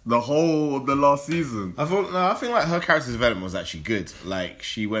pressed the whole of the last season? I think like her character development was actually good. Like,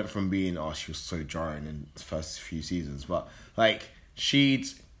 she went from being she was so jarring in the first few seasons, but like she'd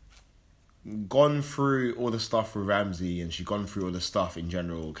gone through all the stuff with Ramsay and she'd gone through all the stuff in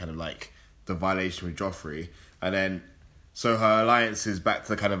general, kind of like the violation with Joffrey, and then so her alliances back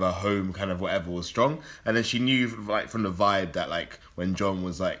to kind of her home, kind of whatever, was strong. And then she knew like from the vibe that like when Jon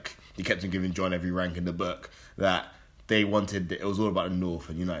was like, he kept on giving Jon every rank in the book, that they wanted, it was all about the North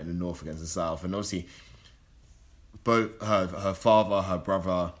and uniting the North against the South. And obviously both her father, her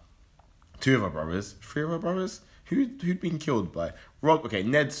brother, three of her brothers, who'd been killed by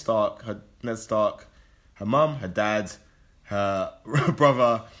Ned Stark, her mum, her dad, her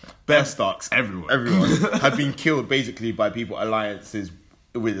brother, Bear Starks, everyone had been killed basically by people alliances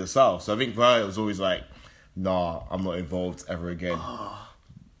with the South. So I think for her it was always like, nah, I'm not involved ever again.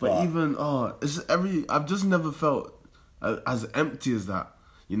 But even I've just never felt as empty as that.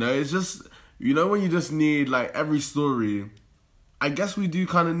 You know, it's just, you know, when you just need like every story. I guess we do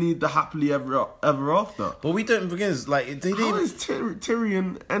kind of need the happily ever after. But we don't, because like How is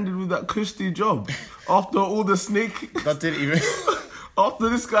Tyrion ended with that cushy job after all the snake? That didn't even. After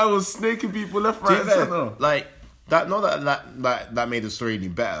this guy was snaking people left, right, and center. Like that. Not that made the story any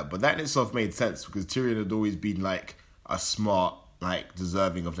better, but that in itself made sense because Tyrion had always been like a smart, like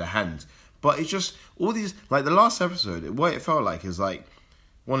deserving of the hand. But it's just all these, like the last episode. What it felt like is like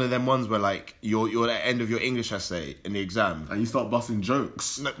one of them ones where like you're at the end of your English essay in the exam and you start busting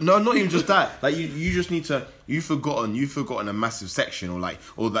jokes. No, not even just that. Like you just need to. You've forgotten a massive section,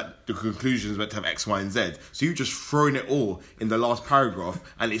 or that the conclusion is meant to have X, Y, and Z. So you've just thrown it all in the last paragraph,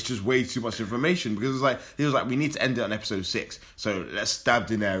 and it's just way too much information because it was like we need to end it on episode 6. So let's stab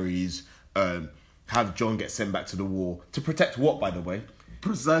Daenerys, have Jon get sent back to the war to protect what, by the way.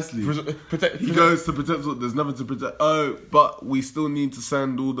 Precisely. He goes to protect what there's nothing to protect. Oh, but we still need to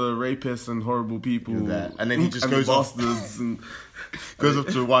send all the rapists and horrible people. And then he just goes off. And goes up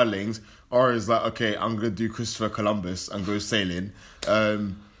to the wildlings. Or is like, okay, I'm going to do Christopher Columbus and go sailing.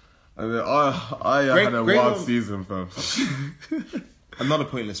 And then I had a wild season, fam. Another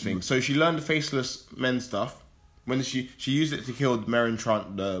pointless thing. So she learned the faceless men stuff. When she used it to kill Meryn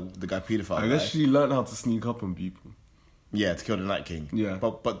Trant, the guy pedophile. I guess she learned how to sneak up on people. Yeah, to kill the Night King. Yeah.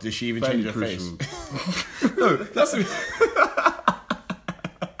 But did she even change her crucial. face? No, that's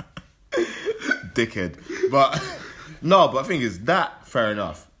dickhead. But the thing is, that fair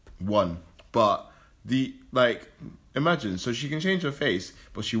enough. One. But imagine, so she can change her face,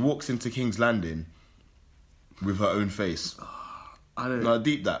 but she walks into King's Landing with her own face.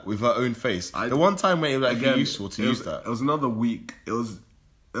 Deep that, with her own face. The one time where it would be useful to use that. It was another week. There was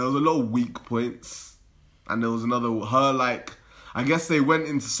a lot of weak points. And there was I guess they went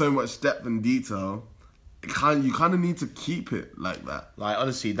into so much depth and detail. You kind of need to keep it like that. Like,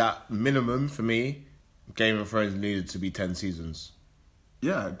 honestly, that minimum for me, Game of Thrones needed to be 10 seasons.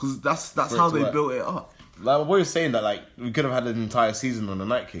 Yeah, because that's how they built it up. Like, we were saying that, like, we could have had an entire season on the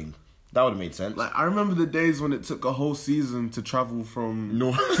Night King. That would have made sense. Like, I remember the days when it took a whole season to travel from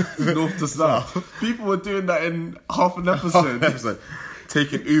north to south. People were doing that in half an episode.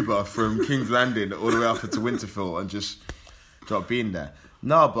 Taking Uber from King's Landing all the way up to Winterfell and just being there.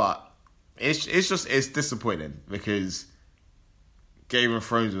 No, but it's disappointing because Game of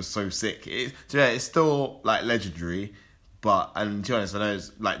Thrones was so sick. It's still like legendary, and to be honest, I know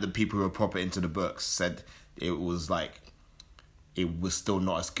it's like the people who were proper into the books said it was still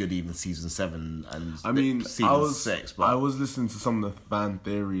not as good even season 7 and season 6. But I was listening to some of the fan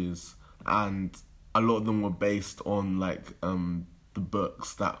theories, and a lot of them were based on like the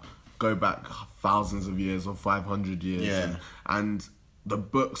books that go back thousands of years or 500 years. Yeah. And the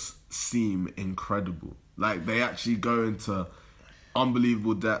books seem incredible. Like, they actually go into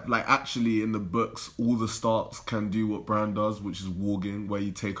unbelievable depth. Like, actually, in the books, all the Starks can do what Bran does, which is warging, where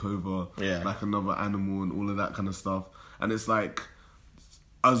you take over like another animal and all of that kind of stuff. And it's like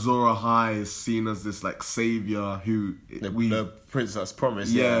Azor Ahai is seen as this like savior who the Princess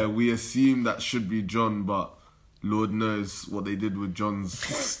Promise. Yeah, we assume that should be Jon, but Lord knows what they did with Jon's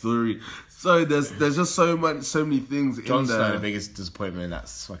story. So there's just so many things Jon's in there. the biggest disappointment in that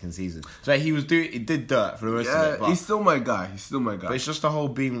fucking season. So he did dirt for the rest of it. But, he's still my guy. But it's just the whole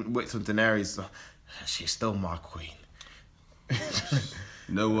being whipped on Daenerys. She's still my queen. You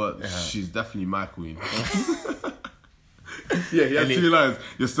know what? Yeah. She's definitely my queen. Yeah, he had 2 lines.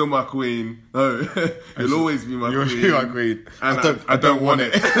 You're still my queen. No, you'll always be my queen. You'll be my queen. And I don't want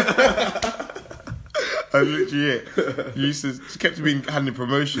it. That's literally it. She kept being handing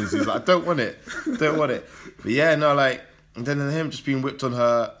promotions. He's like, I don't want it. But yeah, no, like, and then him just being whipped on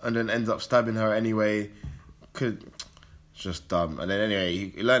her and then ends up stabbing her anyway. Just dumb. And then anyway,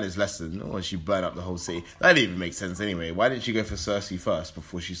 he learned his lesson when she burned up the whole city. That didn't even make sense anyway. Why didn't she go for Cersei first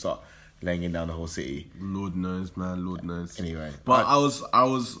before she started laying down the whole city? Lord knows, man. Lord knows. Anyway. But I'll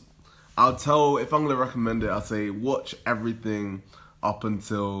tell, if I'm going to recommend it, I'll say watch everything up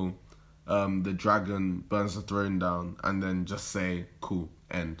until the dragon burns the throne down, and then just say, cool,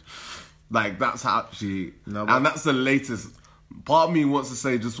 end. Like, that's actually... and that's the latest... Part of me wants to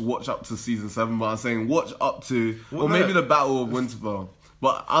say just watch up to season 7, but I'm saying watch up to... maybe the Battle of Winterfell.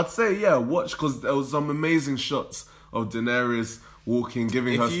 But I'd say, yeah, watch, because there was some amazing shots of Daenerys walking,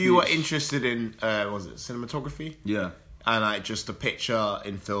 giving her speech. If you were interested in, was it cinematography? Yeah. And like just the picture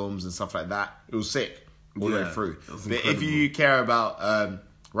in films and stuff like that, it was sick all the way through. But if you care about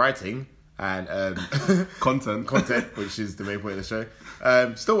writing and content, which is the main point of the show,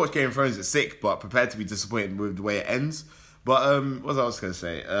 still watch Game of Thrones. It's sick, but prepare to be disappointed with the way it ends. But what was I going to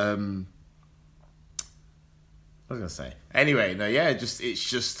say? Anyway, no, yeah,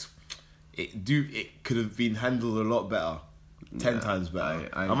 it could have been handled a lot better, 10 times better.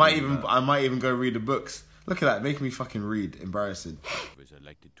 I might even go read the books. Look at that, making me fucking read. Embarrassing. Was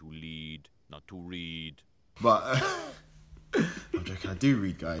elected to lead, not to read. But I'm joking. I do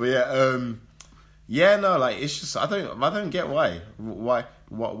read, guys. But yeah, no, like it's just I don't get why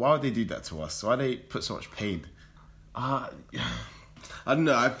would they do that to us? Why they put so much pain? I don't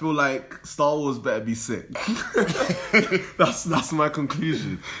know. I feel like Star Wars better be sick. That's my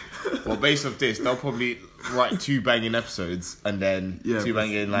conclusion. Well, based off this, they'll probably write 2 banging episodes and then 2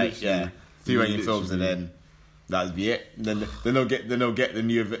 banging 2 banging films, and then that'll be it. Then they'll get the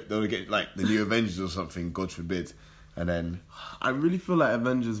new Avengers or something. God forbid. And then I really feel like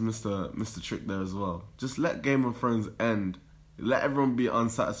Avengers missed a trick there as well. Just let Game of Thrones end. Let everyone be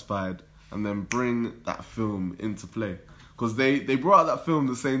unsatisfied, and then bring that film into play. Because they brought out that film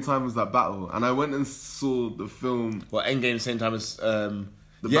the same time as that battle, and I went and saw the film. Well, Endgame same time as the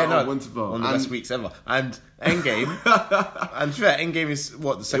Battle of Winterfell. One of the best weeks ever. And Endgame, and fair, Endgame is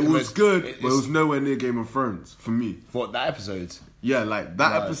what the second. It was good, but it was nowhere near Game of Thrones for me. What, that episode? Yeah, like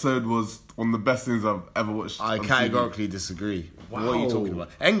that episode was one of the best things I've ever watched. I categorically disagree. Wow. What are you talking about?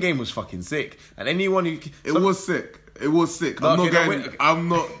 Endgame was fucking sick, and anyone who it was sick. Don't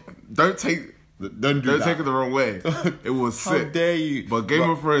take it the wrong way. It was sick. How dare you? But Game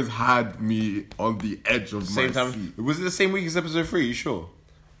of Thrones had me on the edge of my time. seat. Was it the same week as episode 3? You sure?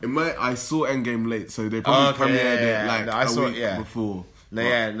 I saw Endgame late, so they probably premiered it a week before.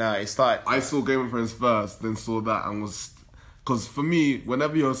 It started. I saw Game of Thrones first, then saw that, and was... Because for me,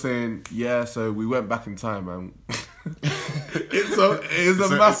 whenever you're saying, so we went back in time, and it's a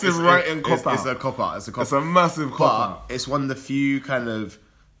massive writing cop-out. It's a cop-out. It's a massive cop-out. It's one of the few kind of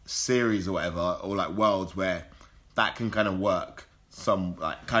series or whatever, or like worlds where that can kind of work. Some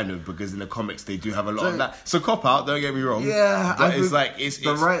like kind of, because in the comics they do have a lot of that. So cop-out, don't get me wrong. Yeah, but that is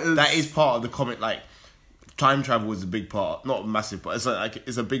part of the comic. Like time travel is a big part, not massive, but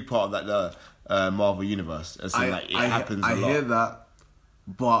it's a big part of that the Marvel universe. And so it happens a lot. I hear that,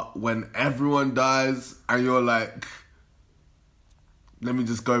 but when everyone dies and you're like, let me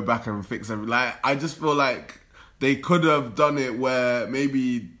just go back and fix everything. Like, I just feel like they could have done it where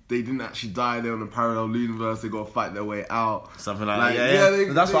maybe they didn't actually die. They're on a parallel universe. They got to fight their way out. Something like that. Yeah.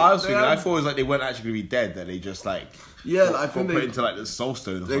 But that's what I was thinking. I had- thought it was like they weren't actually going to be dead. That they just like I think got they put into like the Soul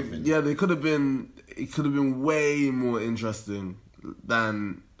Stone or something. they could have been. It could have been way more interesting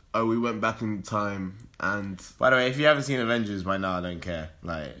than we went back in time and By the way, if you haven't seen Avengers by now, I don't care.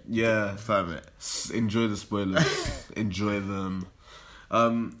 Like, confirm it. Enjoy the spoilers. Enjoy them. I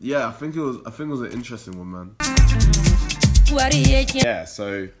think it was an interesting one, man. Yeah.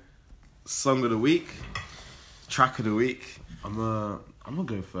 So, song of the week, track of the week. I'm gonna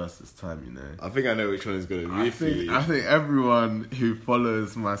go first this time, you know. I think I know which one is going to be for you. I think everyone who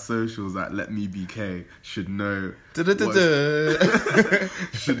follows my socials at Let Me Be K should know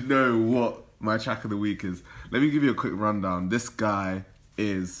should know what my track of the week is. Let me give you a quick rundown. This guy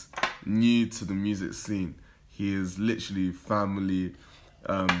is new to the music scene. He is literally family.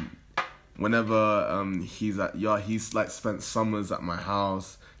 Whenever he's like spent summers at my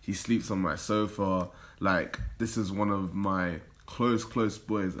house. He sleeps on my sofa. Like, this is one of my close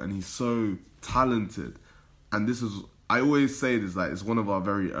boys, and he's so talented. And this is, I always say this, like, it's one of our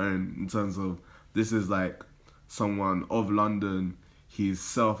very own, in terms of, this is like someone of London. He's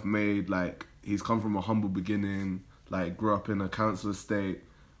self-made, like, he's come from a humble beginning, like, grew up in a council estate,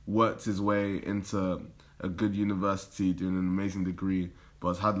 worked his way into a good university, doing an amazing degree, but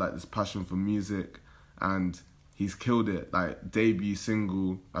has had like this passion for music, and he's killed it. Like, debut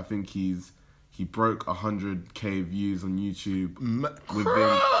single, I think he broke 100k views on YouTube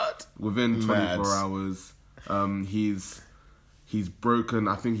within 24 hours. He's broken.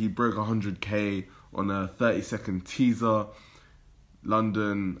 I think he broke 100k on a 30-second teaser.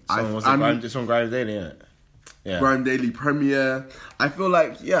 London. It's on Grime Daily, isn't it? Yeah. Grime Daily premiere. I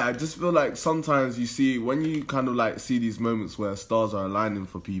just feel like sometimes you see, when you kind of like see these moments where stars are aligning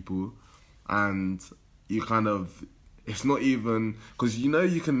for people, and you kind of, it's not even, because you know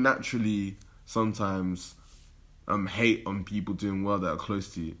you can naturally sometimes hate on people doing well that are close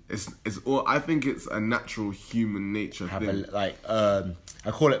to you. It's all, I think it's a natural human nature thing. I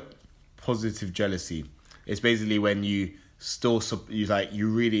call it positive jealousy. It's basically when you you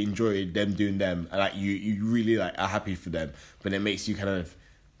really enjoy them doing them, and like you really like are happy for them, but it makes you kind of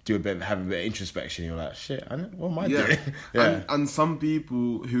have a bit of introspection. You're like, shit, what am I doing? Yeah. And some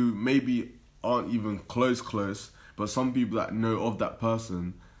people who maybe aren't even close, but some people that know of that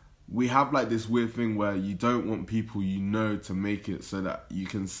person, we have like this weird thing where you don't want people you know to make it, so that you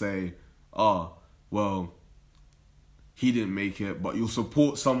can say, well, he didn't make it, but you'll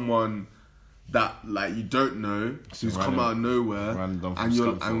support someone that like you don't know, who's come out of nowhere,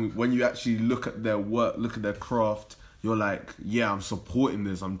 and when you actually look at their work, look at their craft, you're like, yeah, I'm supporting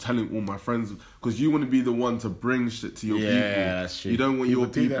this. I'm telling all my friends, because you want to be the one to bring shit to your people. Yeah, that's true. You don't want your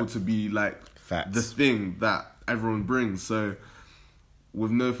people to be like Facts. the thing that everyone brings. So,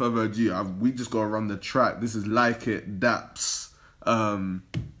 with no further ado, we just gotta run the track. This is Like It Daps.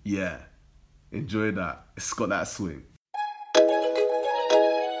 Yeah, enjoy that. It's got that swing.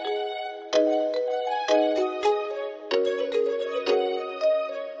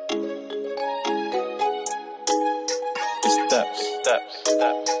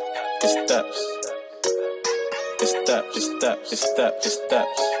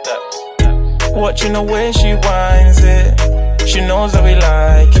 Watching the way she winds it, she knows that we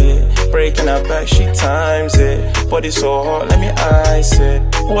like it. Breaking her back, she times it. Body so hot, let me ice it.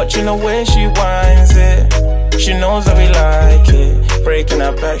 Watching the way she winds it, she knows that we like it. Breaking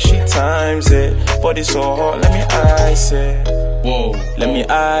her back, she times it. Body so hot, let me ice it. Whoa, let me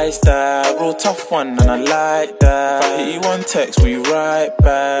ice that. Real tough one, and I like that. If I hit you on text, will you write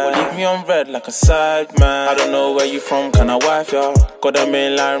back? Or leave me on red like a side man. I don't know where you from, can I wife ya? Got the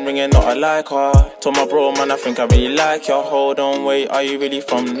main line ringing, not I like her. Told my bro, man, I think I really like ya. Hold on, wait, are you really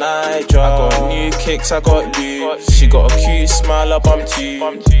from Niger? I got new kicks, I got loose. She got a cute smile, I bumped you.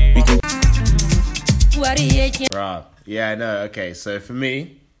 We can. Bruh. Yeah, I know. Okay, so for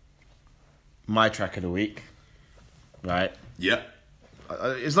me, my track of the week, right? Yeah.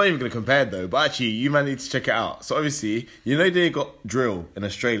 It's not even going to compare though, but actually, you man need to check it out. So obviously, you know they got drill in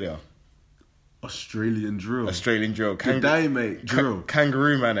Australia. Australian drill. Good day, mate. Drill.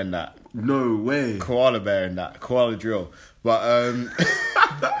 Kangaroo man and that. No way. Koala bear and that. Koala drill. But,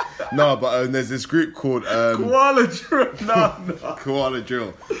 there's this group called... Koala drill. No. Koala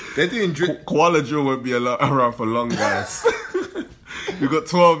drill. They're doing drill... Koala drill won't be around for long, guys. We've got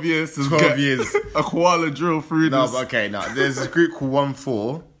 12 years to get a koala drill through this. No, but okay, there's this group called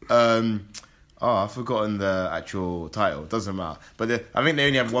 1-4. I've forgotten the actual title. Doesn't matter. But I think they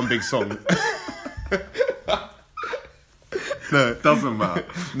only have one big song. No, it doesn't matter.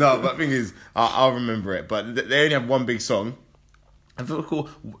 No, but the thing is, I'll remember it. But they only have one big song. I feel cool.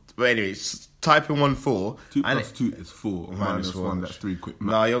 But anyway, type in 1-4. 2 plus 2 is 4. Minus 1, that's 3 quick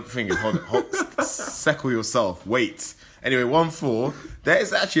math. No, you're thinking, settle yourself. Wait. Anyway, 1-4. There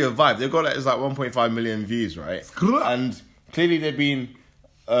is actually a vibe. They've got it's like 1.5 million views, right? And clearly they've been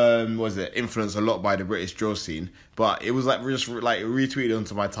influenced a lot by the British drill scene. But it was like just like retweeted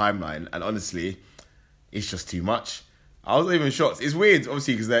onto my timeline, and honestly, it's just too much. I was even shocked. It's weird,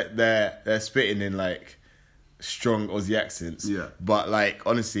 obviously, because they're spitting in like strong Aussie accents. Yeah. But like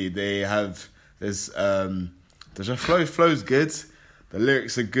honestly, they have there's flow's good, the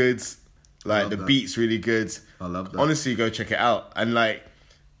lyrics are good, like the beat's really good. I love that. Honestly, go check it out. And like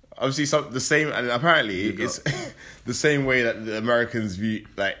obviously the same, and apparently it's the same way that the Americans view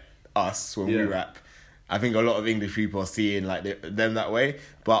like us when we rap. I think a lot of English people are seeing like them that way.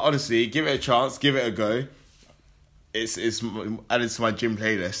 But honestly, give it a chance, give it a go. It's added to my gym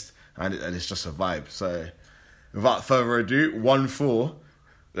playlist, and it's just a vibe. So, without further ado, 1-4,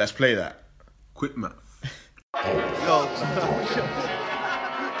 let's play that. Quick math.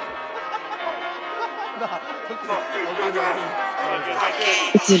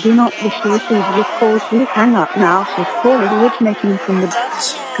 If you do not wish to receive this call, please hang up now. This call is originating from the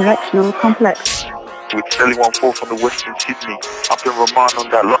correctional complex. With Shelly 1-4 from the Western Sydney, up in Roman on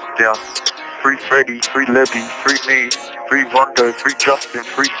that lockdown. Free Freddy, free Levy, free me, free Rondo, free Justin,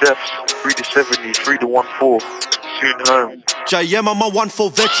 free Seth, free the 70, free the 1-4. Soon home. JM, I'm a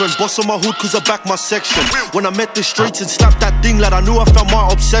 1-4 veteran, boss on my hood cause I back my section. When I met the streets and slapped that thing, lad, I knew I found my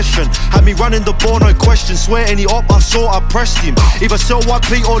obsession. Had me running the ball, no question, swear any op I saw, I pressed him. Either sell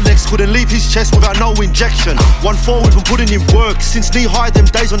YP or Lex, couldn't leave his chest without no injection. 1-4, we've been putting in work, since knee high, them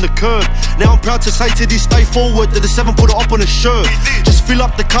days on the curb. Now I'm proud to say to this day forward, that the 7 put it up on a shirt. Just fill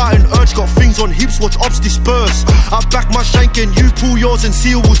up the car and urge, got things on hips, watch ops disperse. I back my shank and you pull yours and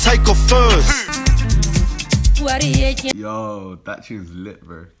see who will take off first. Yo, that tune's lit,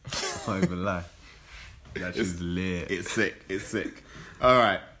 bro. I can't even lie. That tune's lit. It's sick.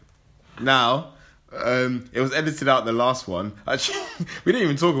 Alright. Now, it was edited out the last one. Actually, we didn't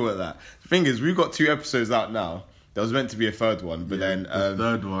even talk about that. The thing is, we've got 2 episodes out now. There was meant to be a third one, but then... the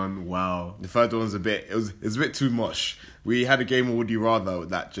third one, wow. The third one's it was a bit too much. We had a game of Would You Rather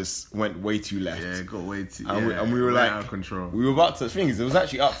that just went way too left. Yeah, it got way too... And we were like... out of control. We were about to... The thing is, it was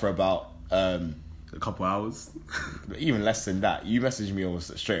actually up for about... a couple hours. Even less than that. You messaged me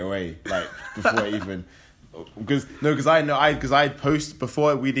almost straight away, like before even, because I posted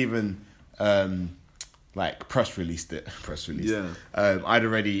before we'd even like press released it. Yeah. I'd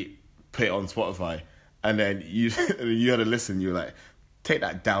already put it on Spotify, and then you had a listen. You were like, take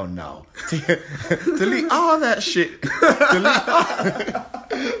that down now. Delete all that shit.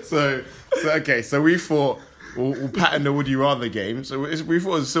 Delete. So okay. So we thought. We'll pattern the Would You Rather game. So we thought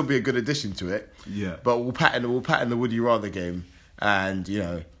it would still be a good addition to it. Yeah. But we'll pattern the Would You Rather game, and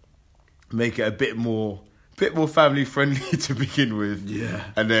make it a bit more family friendly to begin with. Yeah.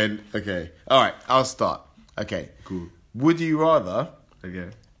 And then all right, I'll start. Okay. Cool. Would you rather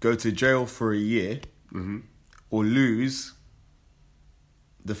go to jail for a year or lose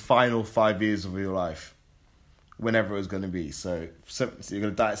the final 5 years of your life? Whenever it was going to be. So you're going to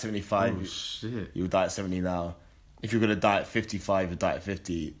die at 75. Oh, shit. You'll die at 70 now. If you're going to die at 55, you'll die at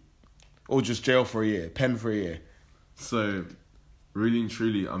 50. Or just jail for a year. Pen for a year. So, really and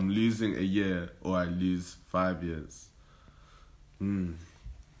truly, I'm losing a year or I lose 5 years. So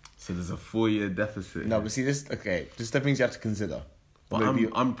there's a 4-year deficit. No, but see, this the things you have to consider. But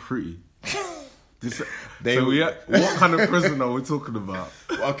I'm pretty. What kind of prison are we talking about?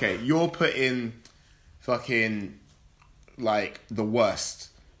 Okay, you're putting... fucking like the worst,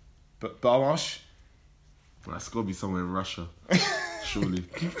 but Balmash. Well, that's gotta be somewhere in Russia, surely.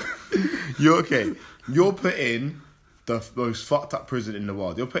 You're put in the most fucked up prison in the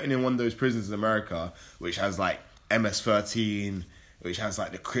world. You're putting in one of those prisons in America, which has like MS-13, which has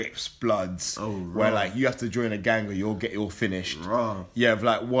like the Crips, Bloods, where like you have to join a gang or you'll finished. You have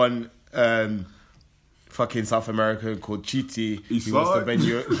like one fucking South American called Chiti. He wants to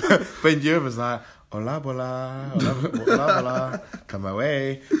bend you over, like. Hola, bola, hola, come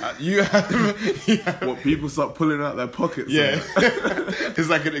away. You have... What, people start pulling out their pockets? Yeah. It's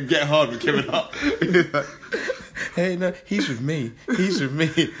like going to get hard with Kevin Hart. Hey, no, he's with me. Wait!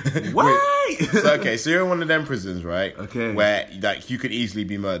 So you're in one of them prisons, right? Okay. Where like you could easily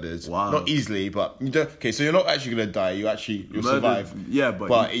be murdered. Wow. Not easily, but you don't... Okay, so you're not actually going to die. You'll survive. Yeah,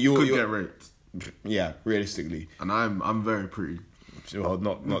 but you could get raped. Yeah, realistically. And I'm very pretty. Well,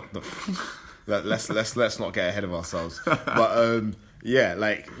 not... Let's not get ahead of ourselves. But yeah,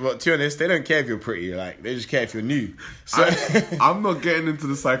 like, well, to be honest, they don't care if you're pretty. Like, they just care if you're new. So I'm not getting into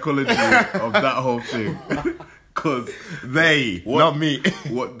the psychology of that whole thing. Cause They, not me.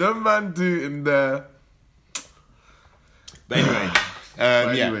 what them man do in there. But anyway,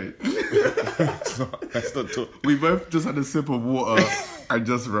 But yeah. anyway, Let's not talk. we both just had a sip of water and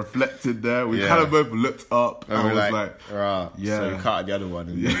just reflected there. We Yeah. kind of both looked up and And was we're like, rah. yeah. So we cut out the other one.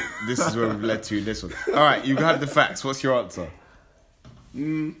 And this is where we've led to in this one. All right, you had the facts. What's your answer?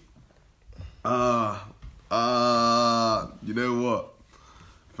 you know what,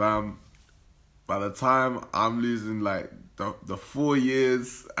 fam? By the time I'm losing like the 4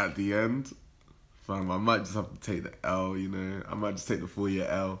 years at the end, fam, I might just have to take the L. You know, I might just take the 4-year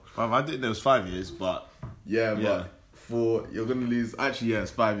L. I didn't know it was 5 years, but Yeah, Yeah. but you're gonna lose. Actually, yeah,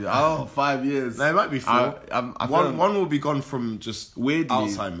 it's 5 years. Oh, 5 years. no, it might be 4. I feel one will be gone from just Weirdly.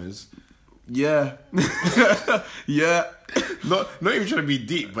 Alzheimer's. Yeah, yeah. Not even trying to be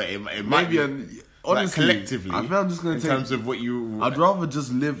deep, but it might Maybe be. honestly, collectively, I think I'm just gonna in take. terms of what you. I'd rather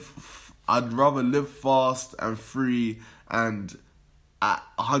just live. I'd rather live fast and free and at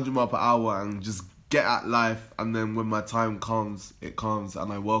 100 miles per hour and just get at life. And then when my time comes, it comes,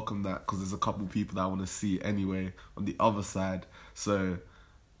 and I welcome that because there's a couple people that I want to see anyway on the other side. So,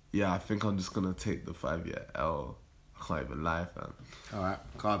 yeah, I think I'm just gonna take the 5-year L. I can't even lie, fam. All right,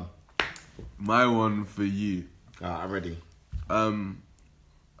 calm. My one for you. I'm ready.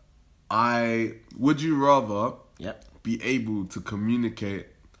 Would you rather Yep. be able to communicate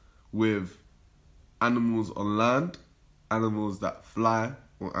with animals on land, animals that fly,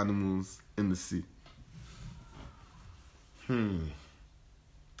 or animals in the sea?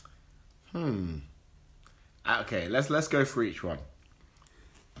 Okay, let's go for each one.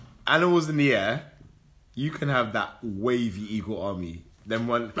 Animals in the air, you can have that wavy eagle army. Then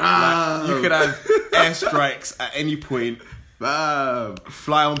one, like, you could have airstrikes at any point. Bam.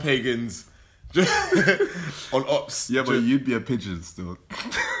 Fly on pagans, on ops. Yeah, but you'd be a pigeon still.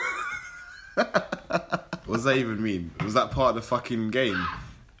 What does that even mean? Was that part of the fucking game?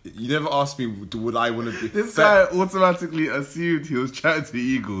 You never asked me, would I want to be... This guy automatically assumed he was chatting to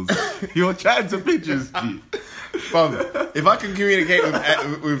eagles. He was chatting to pigeons, G. Fam, if I can communicate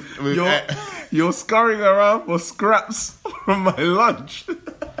with You're scurrying around for scraps from my lunch.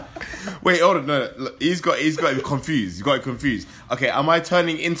 Wait, hold on, no. Look, he's got him confused. He's got it confused. Okay, am I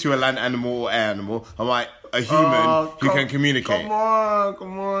turning into a land animal or air animal? Am I a human who can communicate? Come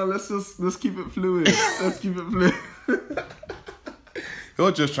on. Let's keep it fluid. Let's keep it fluid.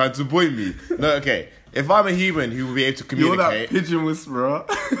 You're just trying to buoy me. No, okay. If I'm a human who will be able to You're communicate, that pigeon whisperer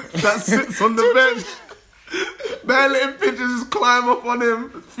that sits on the bench. Bare letting pigeons just climb up on him,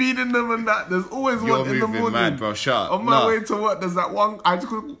 feeding them and that. There's always you're one in the moving morning. mad, bro. Shut up. On my No. way to work, there's that one. I just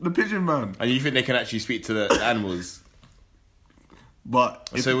call the pigeon man. And you think they can actually speak to the animals? But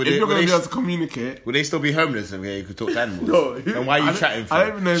if, So would if they- you're would going to they be able to communicate, Would they still be homeless if they could talk to animals? No. Then why are you chatting for? I don't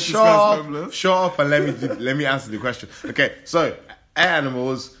even know if this Shut guy's up, homeless. Shut up and let me answer the question. Okay, so air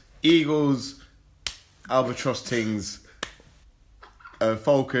animals, eagles, albatross things,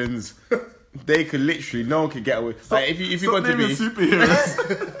 falcons. They could literally, no one could get away. Like if you stop got to naming be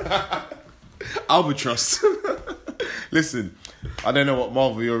superheroes. albatross. Listen, I don't know what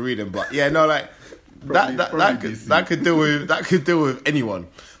Marvel you're reading, but yeah, no, like Probably that could deal with anyone.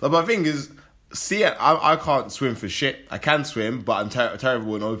 Like, my thing is, see, I can't swim for shit. I can swim, but I'm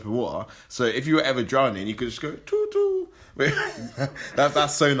terrible in open water. So if you were ever drowning, you could just go toot.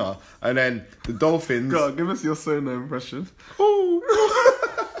 That's sonar, and then the dolphins. God, give us your sonar impression. Oh.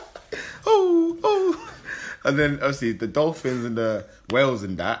 And then obviously the dolphins and the whales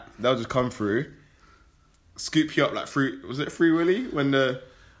and that, they'll just come through, scoop you up like Free Willy when the...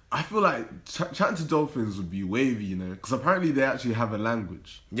 I feel like chatting to dolphins would be wavy, you know, because apparently they actually have a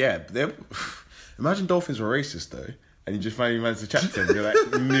language. Yeah, but imagine dolphins were racist though, and you just finally managed to chat to them. You're like,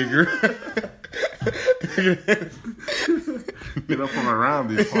 nigger. Get up from around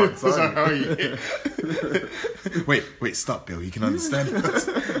these parts, aren't you? Wait, stop, Bill. You can understand us.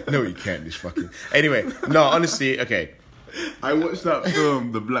 No, you can't. This fucking. Anyway, no, honestly, okay. I watched that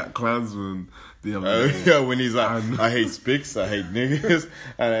film, The Black Klansman, the other day. Yeah, when he's like, I hate spics, I hate niggas,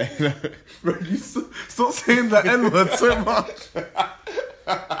 and Bro, you stop saying the N-word so much.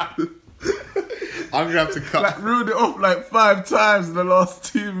 I'm gonna have to cut. Like, ruined it off like 5 times in the last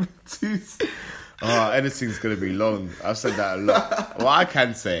two. Editing's gonna be long. I've said that a lot. Well, I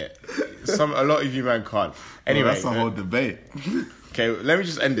can say it. A lot of you man can't. Anyway, That's a whole debate. Okay, let me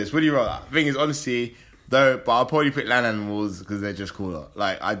just end this. What do you rather? The thing is, honestly, though, but I'll probably pick land animals because they're just cooler.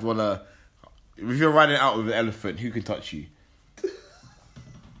 Like, I'd wanna. If you're riding out with an elephant, who can touch you?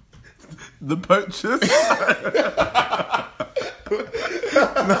 The poachers.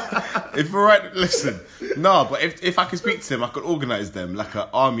 If we're right, listen. No, but if I could speak to them, I could organise them like an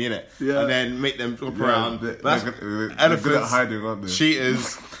army, innit? Yeah. And then make them walk Yeah, around. they're But good at elephants, hiding, aren't they?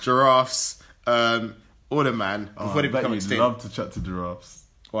 cheetahs, giraffes, all the man before I they bet become you'd extinct. love to chat to giraffes.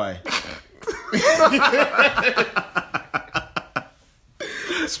 Why?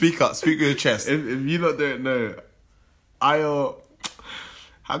 Speak up. Speak with your chest. If you lot don't know, how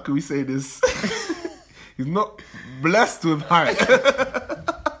can we say this? He's not blessed with height.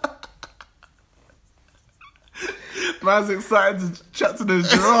 Man's excited to chat to those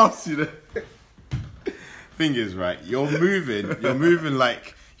giraffes, you know. Thing is, right? You're moving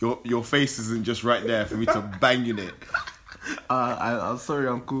like your face isn't just right there for me to bang in it. I'm sorry,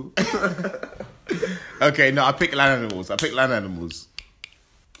 uncle. Okay, no, I pick land animals.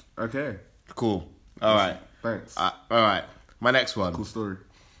 Okay, Cool. All right. thanks. All right. My next one. Cool story.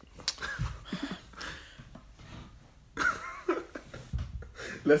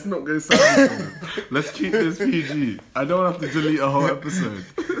 Let's not go silent. Let's keep this PG. I don't have to delete a whole episode.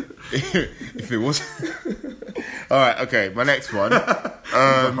 If it was. All right. Okay. My next one. He's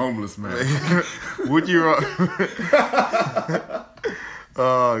a homeless man. Would you rather?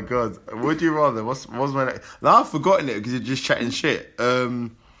 Oh God. Would you rather? What's my next? Now I've forgotten it because you're just chatting shit. Let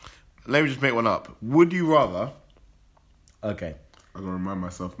me just make one up. Would you rather? Okay. I'm gonna remind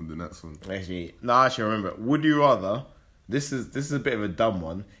myself of the next one. Actually, no. Actually, remember. It. Would you rather? This is a bit of a dumb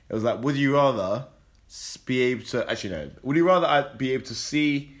one. It was like, would you rather be able to? Actually, no. Would you rather be able to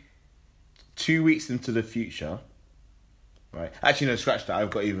see 2 weeks into the future? Right. Actually, no. Scratch that. I've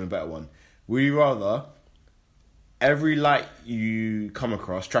got even a better one. Would you rather every light you come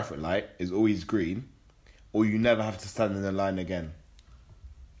across, traffic light, is always green, or you never have to stand in a line again?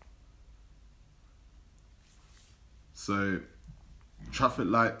 So, traffic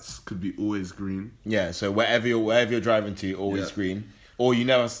lights could be always green. Yeah. So wherever you're driving to, always Yeah. green, or you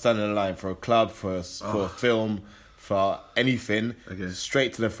never have to stand in a line for a club, for a film, for anything. Okay.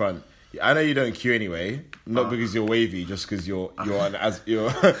 Straight to the front. I know you don't queue anyway, not because you're wavy, just because you're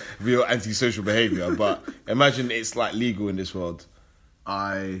antisocial behaviour. But imagine it's like legal in this world.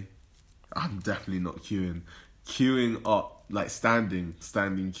 I'm definitely not queuing. Queuing up, like standing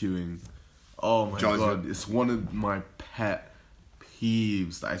queuing. Oh my God, it's one of my pet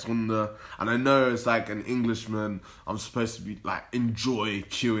peeves. Like, it's one of the, and I know it's like an Englishman, I'm supposed to be like, enjoy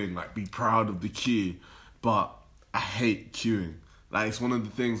queuing, like be proud of the queue, but I hate queuing. Like, it's one of the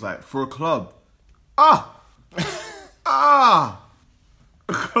things, like, for a club. A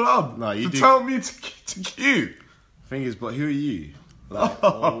club. No, you to do. tell me to queue. Thing is, but who are you? Like,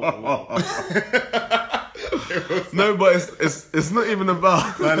 No, but it's not even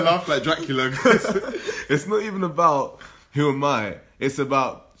about. I laugh like Dracula. It's not even about who am I. It's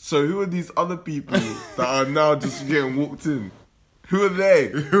about, so who are these other people that are now just getting walked in? Who are they?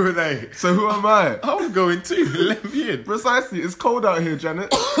 Who are they? So who am I? I'm going too. Let me in. Precisely. It's cold out here,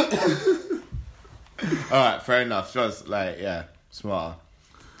 Janet. Alright, fair enough. Just like, yeah, smarter.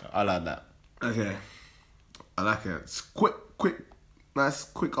 I like that. Okay. I like it. It's quick, nice,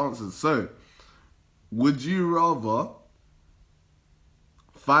 quick answers. So, would you rather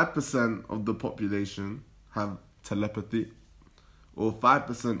 5% of the population have telepathy or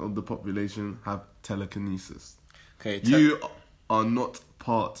 5% of the population have telekinesis? Okay, You are not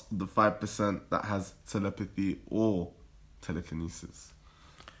part of the 5% that has telepathy or telekinesis.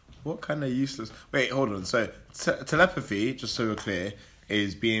 what kind of useless... Wait, hold on. So, telepathy, just so we're clear,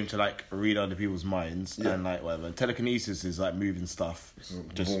 is being able to, like, read other people's minds and, like, whatever. Telekinesis is, like, moving stuff.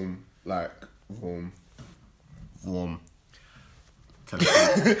 Just... Vorm.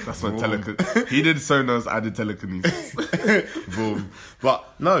 That's my telekinesis. He did Sonos, I did telekinesis. Boom. But,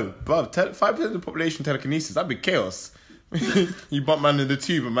 no, but 5% of the population telekinesis, that'd be chaos. You bump man in the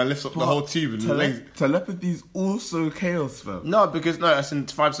tube and man lifts up the whole tube and Telepathy is also chaos, fam. No, because no, that's in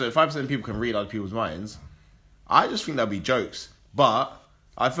 5%. 5% of people can read other people's minds. I just think that'd be jokes. But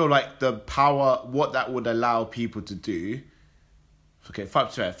I feel like the power, what that would allow people to do. Okay,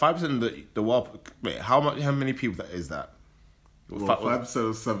 5%. 5% of the world. Wait, how many people that is that? Well, 5%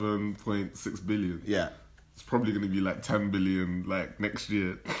 of 7.6 billion. Yeah. It's probably going to be like 10 billion like next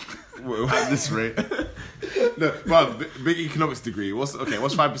year at this rate. No, well, big economics degree. What's 5% of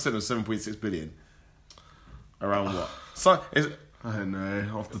 7.6 billion? Around what? So is I don't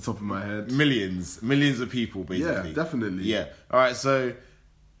know, off the top of my head. millions of people basically. Yeah, definitely. Yeah. All right. So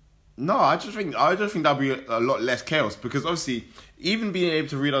no, I just think that'd be a lot less chaos because obviously, even being able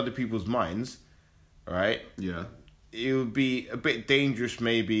to read other people's minds, right? Yeah. It would be a bit dangerous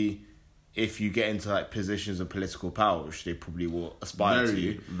maybe if you get into like positions of political power, which they probably will aspire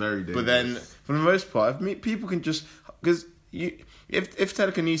to. Very dangerous. But then, for the most part, people can just because if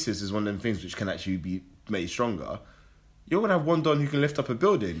telekinesis is one of them things which can actually be made stronger, you're gonna have one Don who can lift up a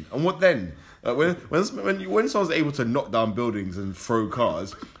building. And what then? When someone's able to knock down buildings and throw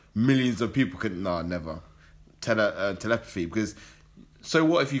cars, millions of people can never telepathy. Because so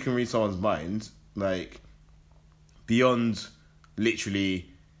what if you can read someone's mind, like beyond literally?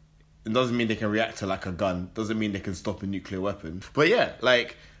 It doesn't mean they can react to like a gun. Doesn't mean they can stop a nuclear weapon. But yeah,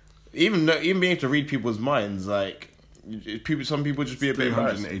 like even being able to read people's minds, like some people just be a bit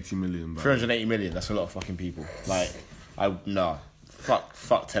embarrassed. 380 million. 380 million. That's a lot of fucking people. Like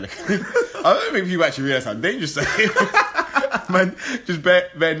fuck telekinesis. I don't think people actually realize how dangerous that is. Man, just bare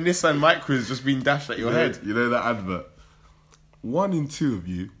Nissan Micras just being dashed at your head. You know that advert? 1 in 2 of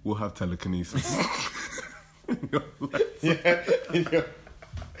you will have telekinesis. Yeah.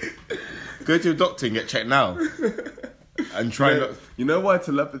 Go to a doctor and get checked now. And try not... You know why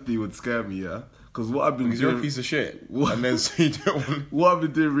telepathy would scare me, yeah? Because what I've been doing... you're a piece of shit. And then so you don't want... What I've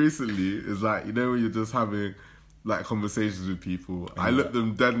been doing recently is like, you know when you're just having like conversations with people, I look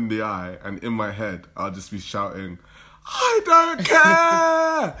them dead in the eye and in my head, I'll just be shouting, I don't care!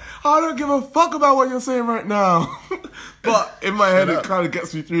 I don't give a fuck about what you're saying right now. But in my head, it kind of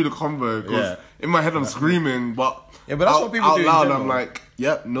gets me through the convo. Because in my head, I'm screaming, but... Yeah, but that's what people do in loud, general. I'm like,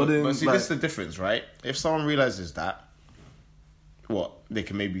 yep, nodding. But see, like, this is the difference, right? If someone realises that, they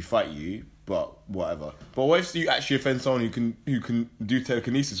can maybe fight you, but whatever. But what if you actually offend someone who can do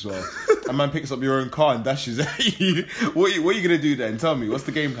telekinesis well? A man picks up your own car and dashes at you. What are you going to do then? Tell me, what's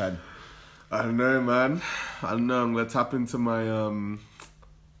the game plan? I don't know, man. I don't know. I'm going to tap into my... I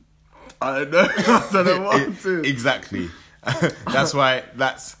don't know. I don't know what I'm doing. Exactly. That's why...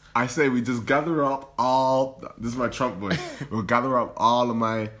 I say we just gather up all... This is my Trump voice. We'll gather up all of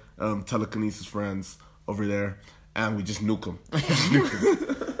my telekinesis friends over there and we just nuke them.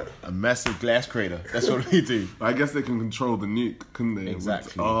 A massive glass crater. That's what we do. I guess they can control the nuke, couldn't they?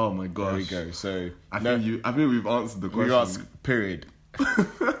 Exactly. Oh my gosh. There we go. So I think we've answered the question. We asked, period.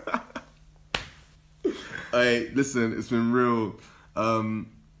 Hey, listen, it's been real. What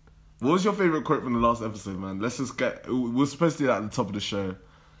was your favourite quote from the last episode, man? Let's just we're supposed to do that at the top of the show.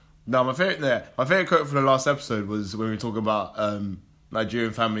 No, my favourite quote from the last episode was when we were talking about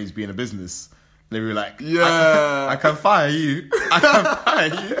Nigerian families being a business. They were like, yeah, I can fire you. I can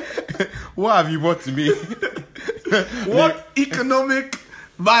fire you. What have you brought to me? What economic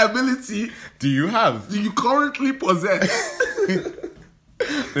viability do you have? Do you currently possess?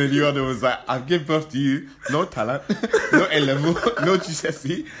 Then the other was like, I've given birth to you. No talent, no A-level, no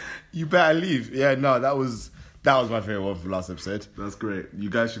GCSE. You better leave. Yeah, no, that was my favourite one from last episode. That's great. You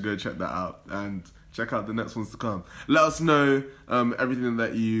guys should go check that out and check out the next ones to come. Let us know everything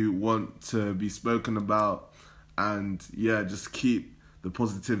that you want to be spoken about. And yeah, just keep the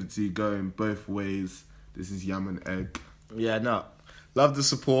positivity going both ways. This is Yam and Egg. Yeah, no. Love the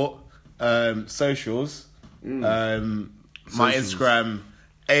support. Socials. My Instagram,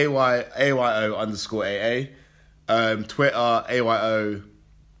 AYO_AA. Twitter,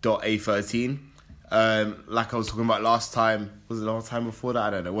 AYO.A13. Like I was talking about last time. Was it the last time before that? I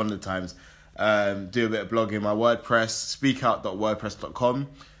don't know. One of the times. Do a bit of blogging. My WordPress, speakout.wordpress.com.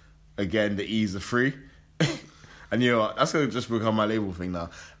 Again, the E's are free. And you know what? That's going to just become my label thing now.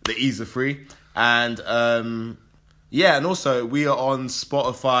 The E's are free. And yeah, and also we are on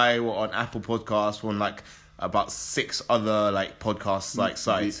Spotify, we're on Apple Podcasts, we're on like about 6 other like podcasts like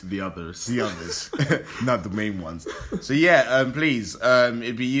sites. The others. Not the main ones. So yeah, please,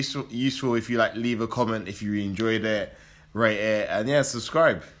 it'd be useful if you like leave a comment if you enjoyed it, rate it, and yeah,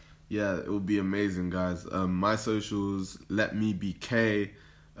 subscribe. Yeah, it would be amazing, guys. My socials, Let Me Be K,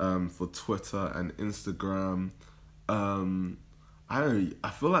 for Twitter and Instagram. I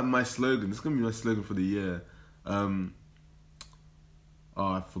feel like my slogan, this is going to be my slogan for the year.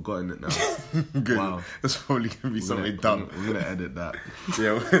 I've forgotten it now. Good. Wow. That's probably going to be something dumb. I'm going to edit that.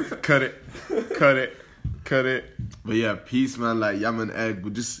 Yeah, cut it. But yeah, peace, man. Like Yam and Egg.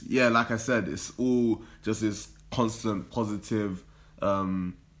 But just, yeah, like I said, it's all just this constant positive,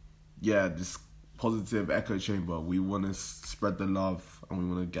 this positive echo chamber. We want to spread the love and we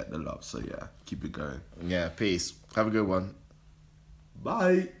want to get the love. So yeah, keep it going. Yeah, peace. Have a good one.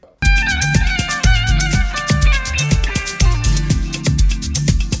 Bye.